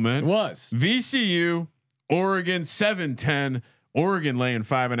compliment. It was. VCU, Oregon 7-10. Oregon laying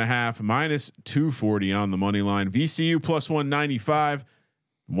 5.5 minus 240 on the money line. VCU plus 195,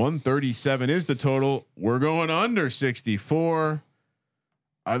 137 is the total. We're going under 64.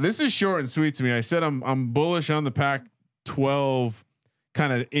 This is short and sweet to me. I said I'm bullish on the Pac-12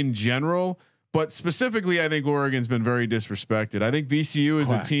 kind of in general, but specifically, I think Oregon's been very disrespected. I think VCU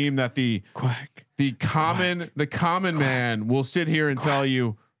is a team that the common man will sit here and tell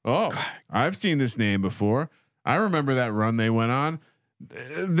you, "Oh, I've seen this name before. I remember that run they went on."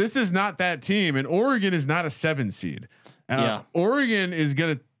 This is not that team, and Oregon is not a 7 seed. Oregon is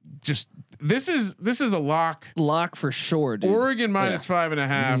gonna this is a lock for sure, dude. Oregon minus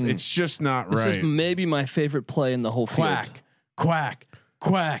 5.5. It's just not this right. Is maybe my favorite play in the whole field. Quack.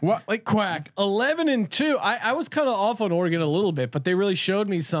 What? Like quack. 11-2. I was kind of off on Oregon a little bit, but they really showed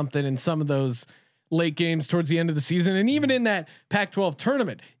me something in some of those late games towards the end of the season. And even in that Pac-12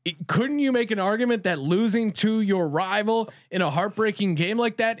 tournament, couldn't you make an argument that losing to your rival in a heartbreaking game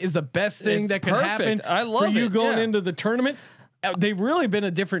like that is the best thing that could happen for you going into the tournament? They've really been a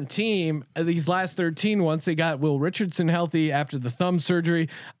different team these last 13. Once they got Will Richardson healthy after the thumb surgery,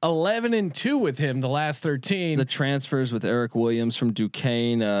 11-2 with him the last 13. The transfers with Eric Williams from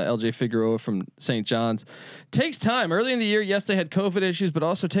Duquesne, LJ Figueroa from St. John's takes time. Early in the year, yes, they had COVID issues, but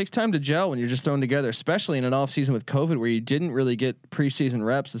also takes time to gel when you're just thrown together, especially in an off season with COVID where you didn't really get preseason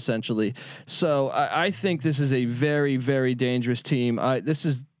reps essentially. So I think this is a very, very dangerous team. This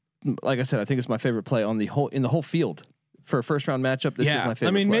is, like I said, I think it's my favorite play in the whole field. For a first round matchup, this is my favorite.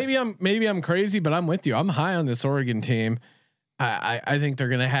 I mean, play. maybe I'm crazy, but I'm with you. I'm high on this Oregon team. I think they're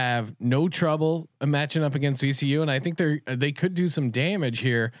going to have no trouble matching up against VCU, and I think they could do some damage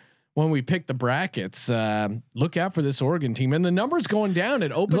here when we pick the brackets. Look out for this Oregon team, and the number's going down.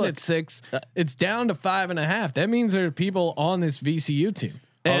 It opened at 6. It's down to 5.5. That means there are people on this VCU team.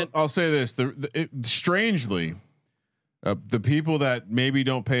 And I'll say this: strangely. The people that maybe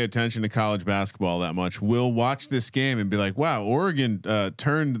don't pay attention to college basketball that much will watch this game and be like, "Wow, Oregon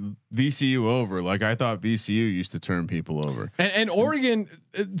turned VCU over." Like I thought VCU used to turn people over. And Oregon,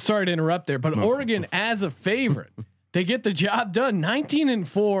 sorry to interrupt there, but Oregon as a favorite, they get the job done.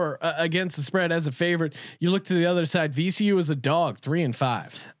 19-4 against the spread as a favorite. You look to the other side. VCU is a dog,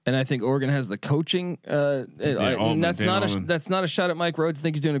 3-5. And I think Oregon has the coaching. That's not a shot at Mike Rhodes. I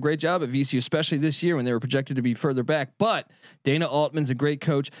think he's doing a great job at VCU, especially this year when they were projected to be further back. But Dana Altman's a great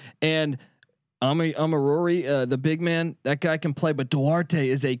coach, and Amarori, the big man, that guy can play. But Duarte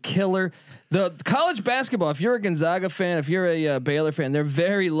is a killer. The college basketball. If you're a Gonzaga fan, if you're a Baylor fan, they're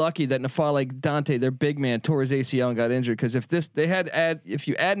very lucky that N'Faly Dante, their big man, tore his ACL and got injured. Because if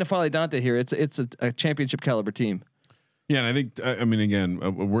you add N'Faly Dante here, it's a championship caliber team. Yeah, and I think again,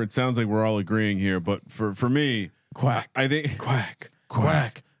 it sounds like we're all agreeing here, but for me, quack. I think quack.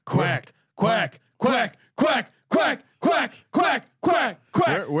 Where? Quack,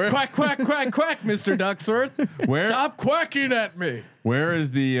 Mr. Ducksworth. Stop quacking at me. Where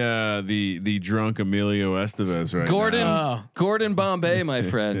is the drunk Emilio Estevez right now? Gordon Bombay, my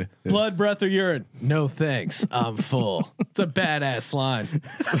friend. Blood, breath, or urine? No thanks. I'm full. It's a badass line.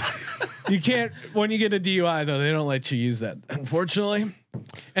 You can't, when you get a DUI though, they don't let you use that, unfortunately,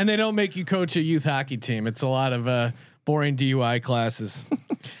 and they don't make you coach a youth hockey team. It's a lot of boring DUI classes.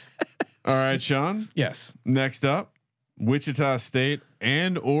 All right, Sean. Yes. Next up, Wichita State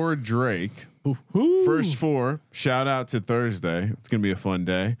and/or Drake. Ooh. First 4. Shout out to Thursday. It's gonna be a fun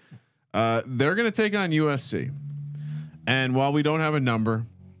day. They're gonna take on USC, and while we don't have a number,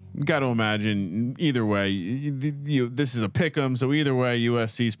 got to imagine either way. This is a pick'em, so either way,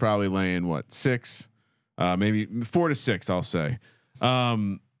 USC is probably laying 6, maybe 4 to 6. I'll say.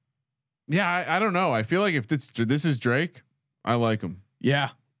 I don't know. I feel like if this is Drake, I like him.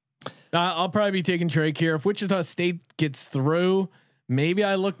 Yeah. I'll probably be taking Drake here. If Wichita State gets through, maybe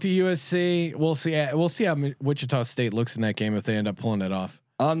I look to USC. We'll see. We'll see how Wichita State looks in that game if they end up pulling it off.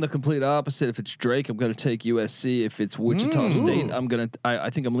 I'm the complete opposite. If it's Drake, I'm going to take USC. If it's Wichita State, I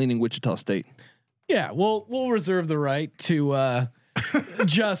think I'm leaning Wichita State. Yeah, we'll reserve the right to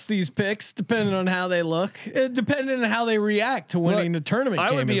adjust these picks depending on how they look, depending on how they react to winning the tournament.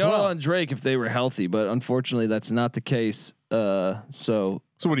 I would be all on Drake if they were healthy, but unfortunately, that's not the case. So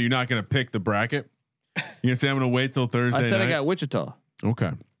what are you not going to pick the bracket? You gonna say I'm gonna wait till Thursday? I said night? I got Wichita.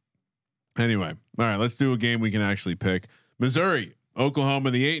 Okay. Anyway, all right. Let's do a game we can actually pick. Missouri,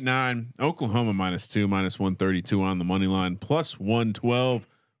 Oklahoma, the 8-9. Oklahoma -2, -132 on the money line, +112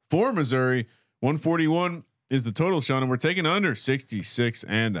 for Missouri. 141 is the total, Sean, and we're taking under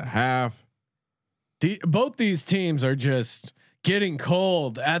 66.5. Both these teams are just getting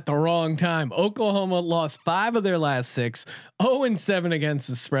cold at the wrong time. Oklahoma lost 5 of their last 6, 0-7 against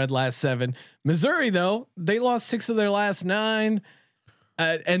the spread last 7. Missouri, though, they lost 6 of their last 9,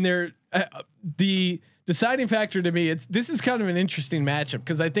 and they're the deciding factor to me. This is kind of an interesting matchup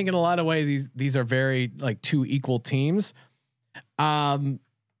because I think in a lot of ways these are very like 2 equal teams.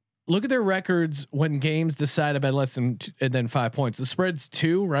 Look at their records when games decided by less than and then 5 points. The spread's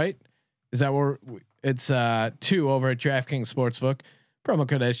 2, right? Is that where it's 2 over at DraftKings Sportsbook? Promo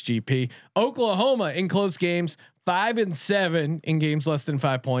code SGP. Oklahoma in close games 5-7 in games less than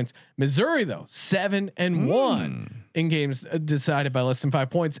 5 points. Missouri though 7-1 in games decided by less than 5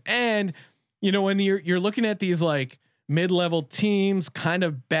 points. And you know when you're looking at these like mid-level teams, kind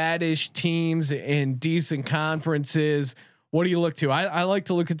of baddish teams in decent conferences, what do you look to? I like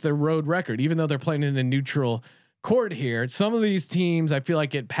to look at the road record, even though they're playing in a neutral court here. Some of these teams I feel like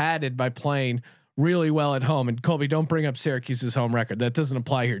get padded by playing really well at home. And Colby, don't bring up Syracuse's home record. That doesn't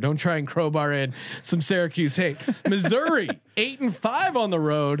apply here. Don't try and crowbar in some Syracuse hate. Missouri 8-5 on the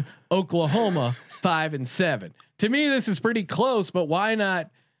road. Oklahoma 5-7. To me, this is pretty close. But why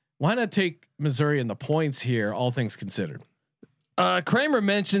not take Missouri in the points here? All things considered. Kramer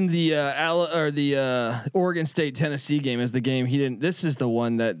mentioned the Oregon State Tennessee game as the game he didn't. This is the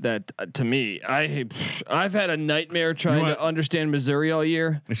one that to me I've had a nightmare trying to understand Missouri all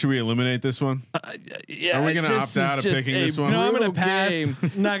year. Should we eliminate this one? Yeah, are we going to opt out of picking this one? No, I'm going to pass.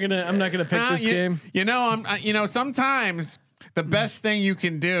 I'm not going to pick this game. Sometimes the best thing you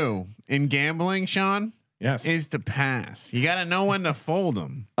can do in gambling, Sean, yes, is to pass. You got to know when to fold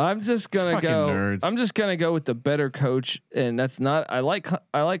them. I'm just gonna go. Nerds. I'm just gonna go with the better coach, and that's not. I like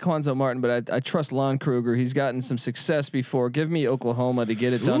Hanzo Martin, but I trust Lon Kruger. He's gotten some success before. Give me Oklahoma to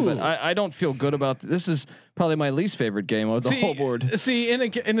get it done, but I don't feel good about this. Is probably my least favorite game of the whole board. See, in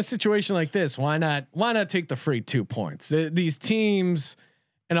a situation like this, why not take the free 2 points? These teams,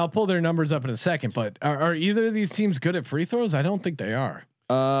 and I'll pull their numbers up in a second. But are either of these teams good at free throws? I don't think they are.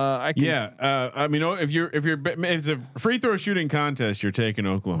 I mean, if it's a free throw shooting contest, you're taking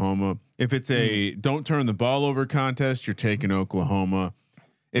Oklahoma. If it's a don't turn the ball over contest, you're taking Oklahoma.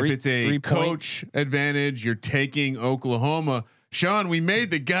 If it's a coach advantage, you're taking Oklahoma. Sean, we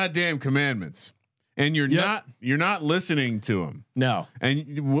made the goddamn commandments, and you're not listening to them. No.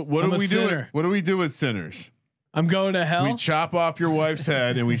 And what do we do? What do we do with sinners? I'm going to hell. We chop off your wife's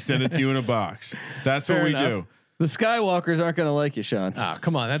head and we send it to you in a box. That's what we do. The Skywalkers aren't going to like you, Sean. Oh,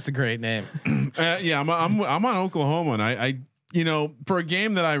 come on, that's a great name. Yeah, I'm on Oklahoma, and I for a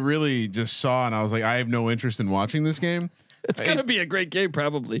game that I really just saw, and I was like, I have no interest in watching this game. It's going to be a great game,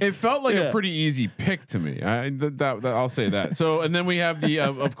 probably. It felt like a pretty easy pick to me. I'll say that. So, and then we have the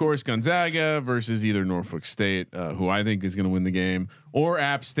of course Gonzaga versus either Norfolk State, who I think is going to win the game, or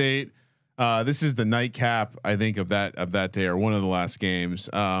App State. This is the nightcap, I think, of that day, or one of the last games.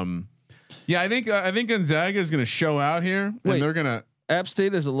 Yeah, I think Gonzaga is going to show out here, and they're going to. App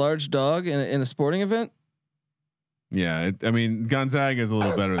State is a large dog in a sporting event. Yeah, I mean Gonzaga is a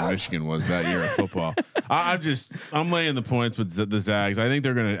little better than Michigan was that year in football. I'm laying the points with the Zags. I think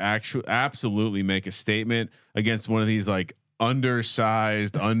they're going to absolutely make a statement against one of these like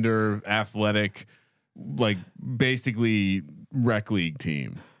undersized, under athletic, like basically rec league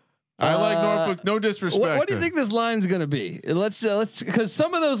team. I like Norfolk. No disrespect. What do you think this line's going to be? Let's because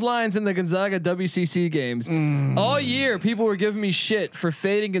some of those lines in the Gonzaga WCC games all year, people were giving me shit for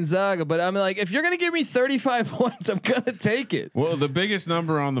fading Gonzaga, but I'm like, if you're going to give me 35 points, I'm going to take it. Well, the biggest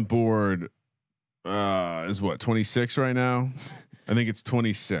number on the board is what, 26 right now. I think it's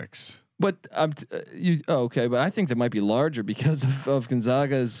 26. But okay, but I think that might be larger because of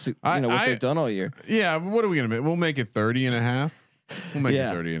Gonzaga's what they've done all year. Yeah, what are we going to make? We'll make it 30.5. We'll make it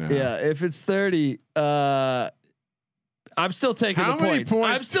 30.5. Yeah, if it's 30, I'm still taking the points.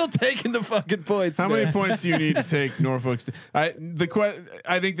 I'm still taking the fucking points. How many points do you need to take Norfolk State? I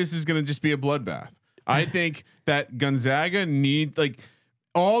think this is going to just be a bloodbath. I think that Gonzaga need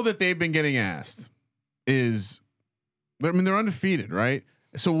all that they've been getting asked is, I mean, they're undefeated, right?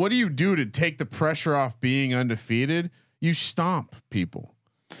 So what do you do to take the pressure off being undefeated? You stomp people.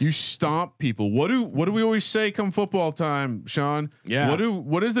 You stomp people. What do we always say come football time, Sean? Yeah.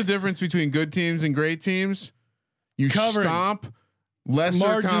 What is the difference between good teams and great teams? You stomp lesser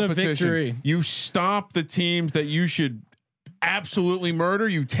margin competition. of victory. You stomp the teams that you should absolutely murder.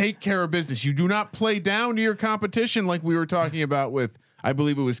 You take care of business. You do not play down to your competition like we were talking about with, I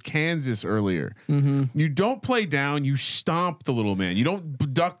believe it was Kansas earlier. You don't play down. You stomp the little man. You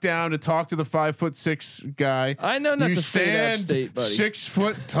don't duck down to talk to the 5'6" guy. I know not you to stay at App State, buddy. 6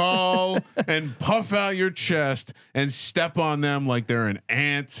 foot tall and puff out your chest and step on them like they're an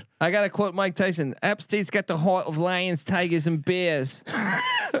ant. I gotta quote Mike Tyson. App State's got the heart of lions, tigers, and bears.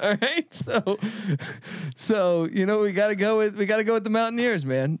 All right, so you know we gotta go with the Mountaineers,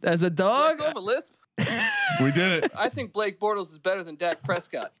 man. As a dog, Go over Lisp. We did it. I think Blake Bortles is better than Dak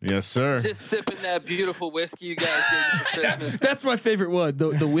Prescott. Yes, sir. Just sipping that beautiful whiskey you guys gave me for Christmas. that's my favorite one.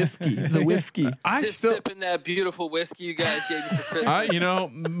 The whiskey, the whiskey. I Just still, sipping that beautiful whiskey you guys gave me for Christmas. you know,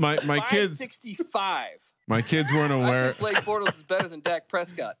 my kids, 565. my kids weren't I aware. think Blake Bortles is better than Dak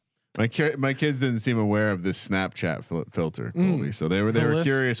Prescott. My kids didn't seem aware of this Snapchat filter, Colby. So they were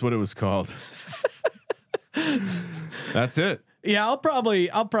curious what it was called. That's it. Yeah, I'll probably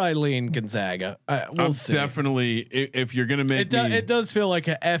lean Gonzaga. We'll I'm see. definitely if you're gonna make It does feel like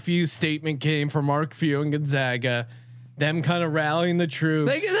a FU statement game for Mark Few and Gonzaga. Them kind of rallying the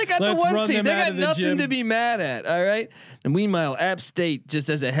troops. They got the Let's one run seed. them They out got of the nothing gym. to be mad at. All right. And meanwhile, App State just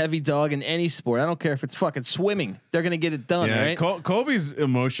as a heavy dog in any sport. I don't care if it's fucking swimming. They're gonna get it done. Yeah, right. Colby's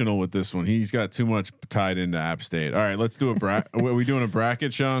emotional with this one. He's got too much tied into App State. All right, let's do a bracket. Are we doing a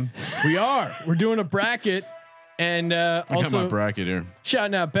bracket, Sean? We are. We're doing a bracket. And I got my also bracket here.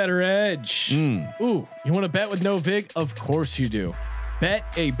 shouting out Better Edge. Ooh, you want to bet with no vig? Of course you do. Bet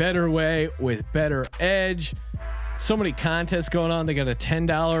a better way with Better Edge. So many contests going on. They got a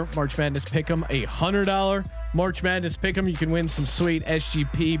 $10 March Madness Pick'em, a $100 March Madness Pick'em. You can win some sweet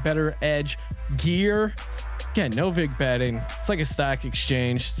SGP Better Edge gear. Again, no vig betting. It's like a stock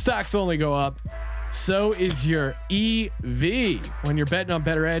exchange. Stocks only go up. So is your EV when you're betting on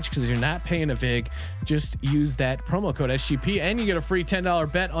Better Edge because you're not paying a vig. Just use that promo code SGP and you get a free $10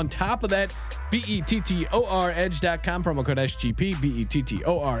 bet on top of that. BETTOR edge.com promo code SGP.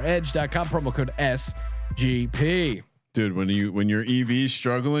 BETTOR edge.com promo code SGP. Dude, when your EV's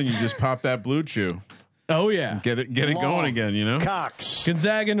struggling, you just pop that Blue Chew. Oh yeah, Get it going again, you know?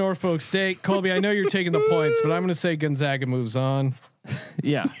 Gonzaga, Norfolk State. Colby, I know you're taking the points, but I'm going to say Gonzaga moves on.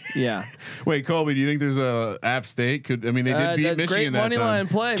 Yeah. Yeah. Wait, Colby, do you think there's a App State? They did beat That Michigan great that money time. line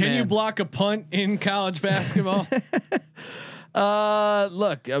play. Can man. you block a punt in college basketball?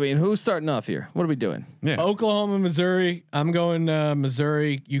 Look, I mean, who's starting off here? What are we doing? Yeah, Oklahoma, Missouri. I'm going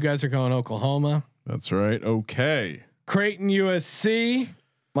Missouri. You guys are going Oklahoma. that's right. Okay, Creighton, USC.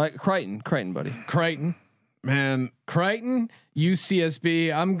 Mike Crichton, buddy. Creighton, man.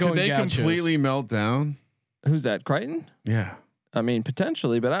 UCSB. I'm going. Did they Gauchos. completely melt down? Who's that? Crichton? Yeah. I mean,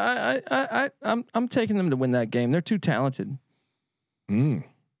 potentially, but I'm taking them to win that game. They're too talented.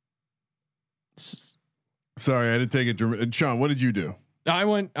 Sorry, I had to take it. Sean, what did you do? I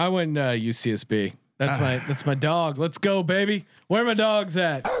went UCSB. That's my dog. Let's go, baby. Where my dogs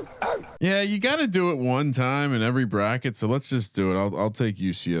at? Yeah, you got to do it one time in every bracket. So let's just do it. I'll take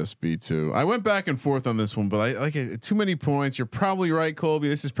UCSB too. I went back and forth on this one, but I like it. Too many points. You're probably right, Colby.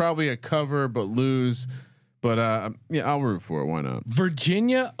 This is probably a cover, but lose. But yeah, I'll root for it. Why not?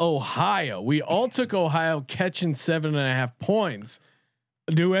 Virginia, Ohio. We all took Ohio catching 7.5 points.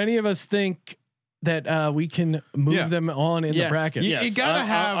 Do any of us think that we can move them on in the bracket? You gotta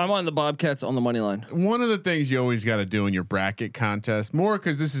have. I'm on the Bobcats on the money line. One of the things you always got to do in your bracket contest, more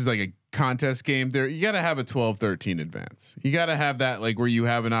because this is like a contest game, there you got to have a 12-13 advance. You got to have that like where you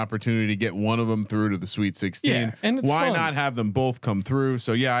have an opportunity to get one of them through to the Sweet 16. Yeah, and it's why fun. not have them both come through?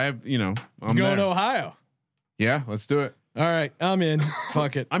 So yeah, I have, I'm going there. to Ohio. Yeah, let's do it. All right, I'm in.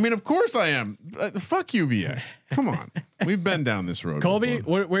 Fuck it. I mean, of course I am. Fuck UVA. Come on, we've been down this road. Colby,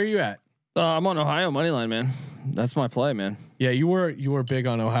 before. where are you at? I'm on Ohio money line, man. That's my play, man. Yeah, you were big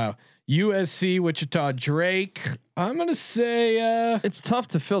on Ohio. USC, Wichita, Drake. I'm gonna say It's tough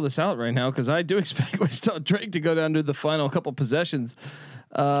to fill this out right now because I do expect Wichita Drake to go down to the final couple possessions.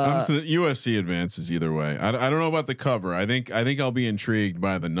 So USC advances either way. I don't know about the cover. I think I'll be intrigued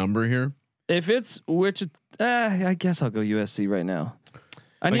by the number here. If it's Wichita, I guess I'll go USC right now.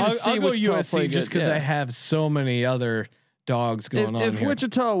 I need to see I'll go Wichita play USC just good. because Yeah. I have so many other dogs going on If here.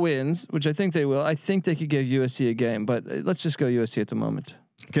 Wichita wins, which I think they will, I think they could give USC a game. But let's just go USC at the moment.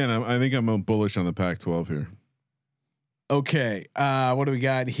 Ken, I think I'm bullish on the Pac-12 here. Okay, what do we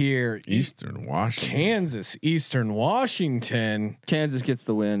got here? Eastern Washington. Kansas, Eastern Washington. Kansas gets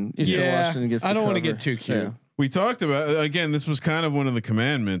the win. Eastern Yeah, Washington gets. I the don't want to cover. get too cute. Yeah. We talked about again. This was kind of one of the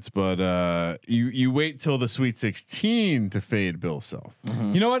commandments, but you wait till the Sweet 16 to fade Bill Self.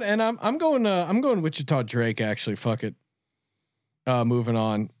 You know what? And I'm going Wichita Drake. Actually, fuck it. moving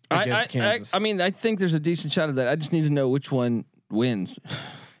on against Kansas. I mean, I think there's a decent shot of that. I just need to know which one wins.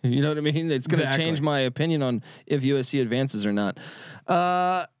 You know what I mean? It's going to change my opinion on if USC advances or not.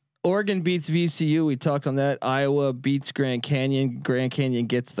 Oregon beats VCU. We talked on that. Iowa beats Grand Canyon. Grand Canyon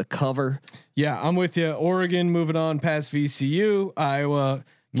gets the cover. Yeah, I'm with you. Oregon moving on past VCU. Iowa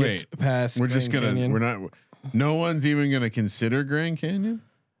gets past. We're Grand just gonna. Canyon. We're not. No one's even gonna consider Grand Canyon.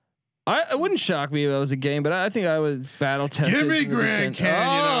 It wouldn't shock me if it was a game, but I think I was battle tested. Give me Grand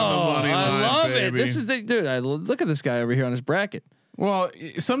Canyon on the money line, I love baby. it. This is the dude. I look at this guy over here on his bracket. Well,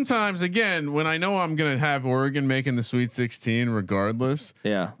 sometimes again, when I know I'm gonna have Oregon making the Sweet 16, regardless,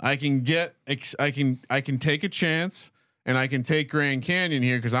 Yeah, I can take a chance, and I can take Grand Canyon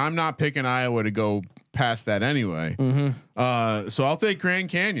here because I'm not picking Iowa to go past that anyway. So I'll take Grand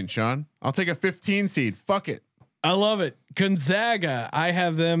Canyon, Sean. I'll take a 15 seed. Fuck it. I love it. Gonzaga. I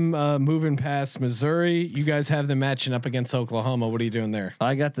have them moving past Missouri. You guys have them matching up against Oklahoma. What are you doing there?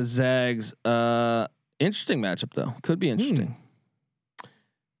 I got the Zags. Interesting matchup though. Could be interesting.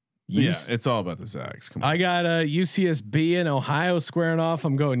 Yeah, it's all about the Zags. Come on. I got UCSB and Ohio squaring off.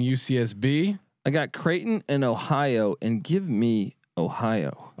 I'm going UCSB. I got Creighton and Ohio, and give me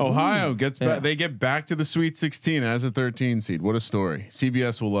Ohio. Ohio gets back. They get back to the Sweet 16 as a 13 seed. What a story.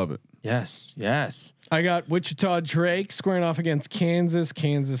 CBS will love it. Yes, yes. I got Wichita Drake squaring off against Kansas.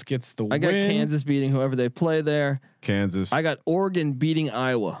 Kansas gets the win. I got Kansas beating whoever they play there. Kansas. I got Oregon beating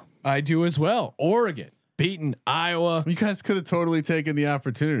Iowa. I do as well. Oregon beating Iowa. You guys could have totally taken the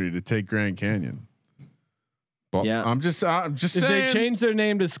opportunity to take Grand Canyon. But Yeah. I'm just If saying. they change their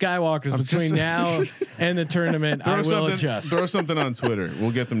name to Skywalkers between now and the tournament, I will adjust. Throw something on Twitter.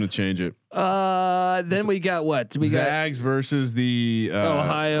 We'll get them to change it. Then we got what? We Zags versus the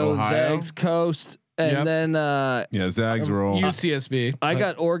Ohio Zags Coast, and then Yeah, Zags roll. UCSB. I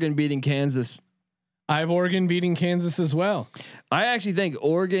got Oregon beating Kansas. I have Oregon beating Kansas as well. I actually think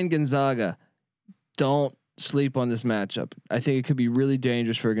Oregon Gonzaga. Don't sleep on this matchup. I think it could be really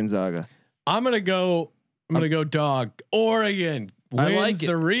dangerous for Gonzaga. I'm gonna go dog. Oregon wins like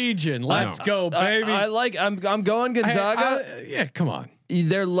the region. Let's go, baby. I'm going Gonzaga. Yeah, come on.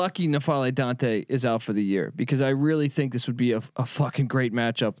 They're lucky Nafale Dante is out for the year because I really think this would be a fucking great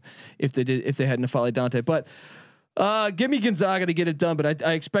matchup if they had Nafale Dante. But give me Gonzaga to get it done. But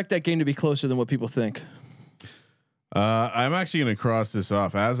I expect that game to be closer than what people think. I'm actually going to cross this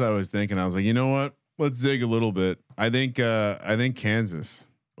off. As I was thinking, I was like, you know what? Let's zig a little bit. I think Kansas.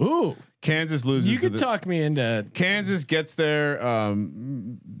 Ooh, Kansas loses. you could talk me into Kansas gets there.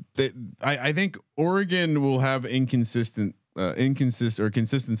 I think Oregon will have consistency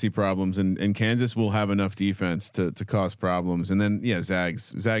problems, and Kansas will have enough defense to cause problems. And then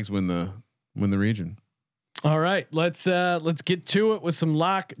Zags win the region. All right, let's get to it with some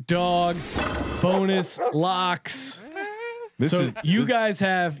lock dog bonus locks. You guys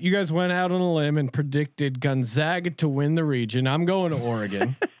went out on a limb and predicted Gonzaga to win the region. I'm going to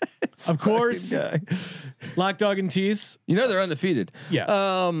Oregon. Of course. Lock dog and tease. You know they're undefeated.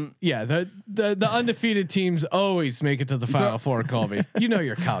 Yeah. Yeah. The undefeated teams always make it to the Final Four, Colby. You know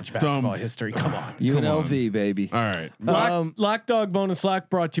your college basketball history. Come on. UNLV, baby. All right. Lock dog bonus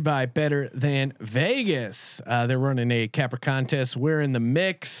lock brought to you by Better Than Vegas. They're running a capper contest. We're in the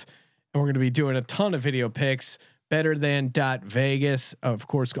mix, and we're going to be doing a ton of video picks. Better than Vegas. Of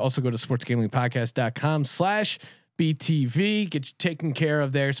course, also go to sportsgamblingpodcast.com/BTV. Get you taken care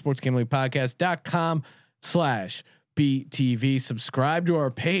of there. sportsgamblingpodcast.com/BTV. Subscribe to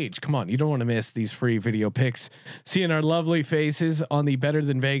our page. Come on. You don't want to miss these free video picks. Seeing our lovely faces on the Better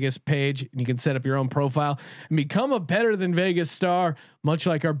Than Vegas page. And you can set up your own profile and become a Better Than Vegas star, much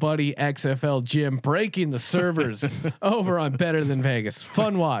like our buddy XFL Jim breaking the servers over on Better Than Vegas.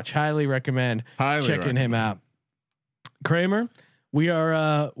 Fun watch. Highly recommend checking him out. Kramer,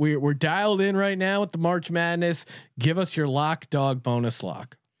 we're dialed in right now with the March Madness. Give us your lock dog bonus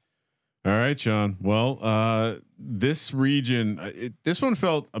lock. All right, Sean. Well, this region, this one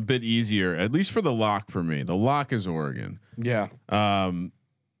felt a bit easier, at least for the lock for me. The lock is Oregon. Yeah.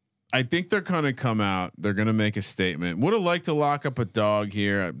 I think they're going to come out. They're going to make a statement. Would have liked to lock up a dog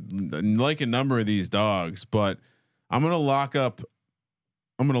here. I like a number of these dogs, but I'm going to lock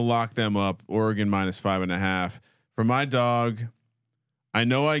them up. Oregon -5.5. For my dog, I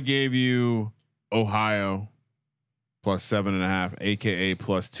know I gave you Ohio +7.5, aka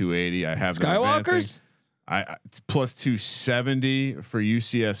 +280. I have Skywalkers. It's +270 for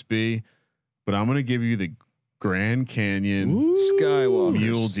UCSB, but I'm going to give you the Grand Canyon Skywalkers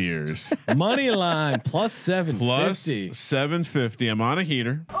Mule Deers Money line +750. +750. I'm on a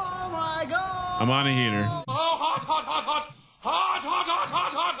heater. Oh my God. I'm on a heater. Oh, hot, hot, hot, hot, hot, hot, hot,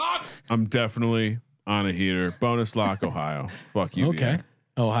 hot, hot, hot. I'm definitely on a heater. Bonus lock Ohio. Fuck you. Okay.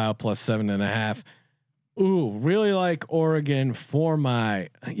 Ohio plus 7.5. Ooh, really like Oregon for my.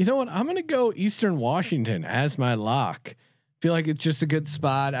 You know what? I'm gonna go Eastern Washington as my lock. Feel like it's just a good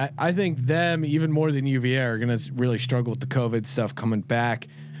spot. I think them even more than UVA are gonna really struggle with the COVID stuff coming back.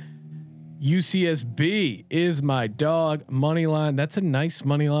 UCSB is my dog money line. That's a nice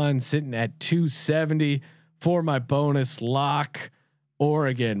money line sitting at 270 for my bonus lock.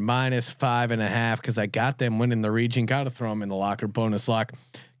 Oregon minus 5.5 because I got them winning the region. Got to throw them in the locker bonus lock.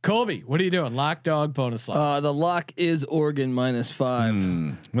 Colby, what are you doing? Lock dog bonus lock. The lock is Oregon minus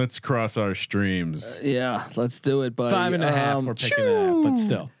 5. Let's cross our streams. Yeah, let's do it, buddy. 5.5. We're picking that, but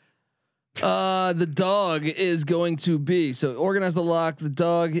still. The dog is going to be so Oregon has the lock. The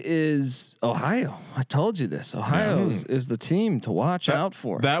dog is Ohio. I told you this. Ohio is the team to watch out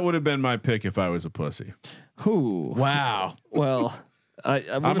for. That would have been my pick if I was a pussy. Who? Wow. Well,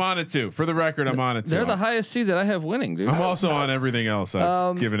 I'm on it too. For the record, I'm on it too. They're the highest seed that I have winning, dude. I'm also on everything else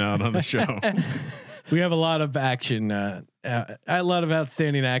I've given out on the show. We have a lot of action, a lot of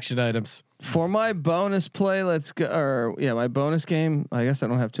outstanding action items. For my bonus play, let's go. Or my bonus game. I guess I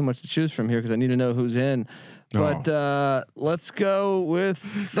don't have too much to choose from here because I need to know who's in. But let's go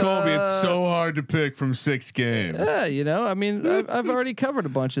with Colby. It's so hard to pick from 6 games. Yeah, I mean, I've already covered a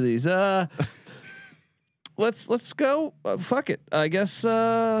bunch of these. Let's go. Fuck it. I guess.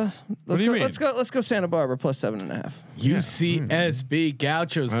 Let's go Santa Barbara plus 7.5. UCSB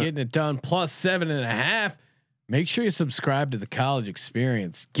Gauchos getting it done plus 7.5. Make sure you subscribe to the College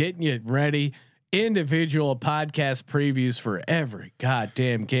Experience, getting you ready. Individual podcast previews for every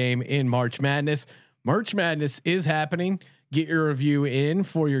goddamn game in March Madness. March Madness is happening. Get your review in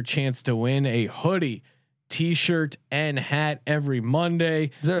for your chance to win a hoodie, t-shirt, and hat every Monday.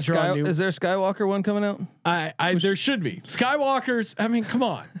 Is there a Skywalker one coming out? There should be Skywalkers. I mean, come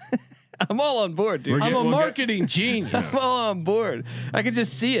on. I'm all on board, dude. I'm a marketing genius. I'm all on board. I can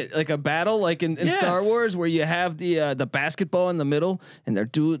just see it like a battle, like in Star Wars, where you have the basketball in the middle, and they're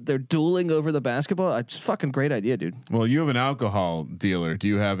dueling over the basketball. It's fucking great idea, dude. Well, you have an alcohol dealer. Do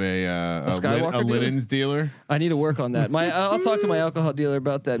you have a linens dealer? I need to work on that. I'll talk to my alcohol dealer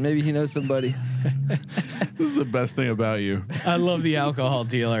about that. Maybe he knows somebody. This is the best thing about you. I love the alcohol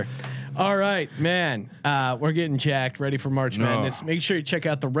dealer. All right, man. We're getting jacked, ready for March Madness. Make sure you check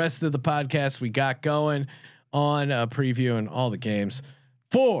out the rest of the podcast we got going on previewing all the games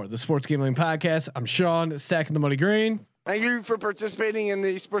for the Sports Gambling Podcast. I'm Sean, stacking the money green. Thank you for participating in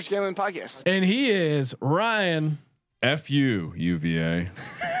the Sports Gambling Podcast. And he is Ryan. F-U, UVA.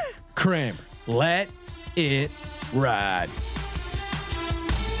 Kramer. Let it ride.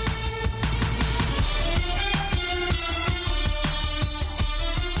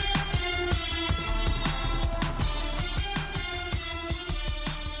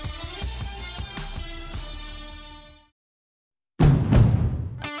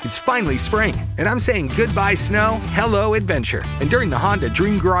 It's finally spring, and I'm saying goodbye snow, hello adventure. And during the Honda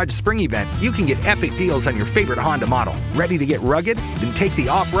Dream Garage Spring Event, you can get epic deals on your favorite Honda model. Ready to get rugged? Then take the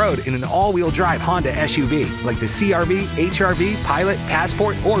off-road in an all-wheel drive Honda SUV like the CR-V, HR-V, Pilot,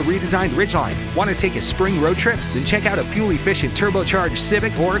 Passport, or redesigned Ridgeline. Want to take a spring road trip? Then check out a fuel-efficient turbocharged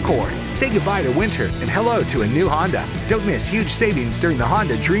Civic or Accord. Say goodbye to winter and hello to a new Honda. Don't miss huge savings during the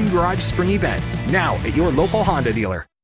Honda Dream Garage Spring Event. Now at your local Honda dealer.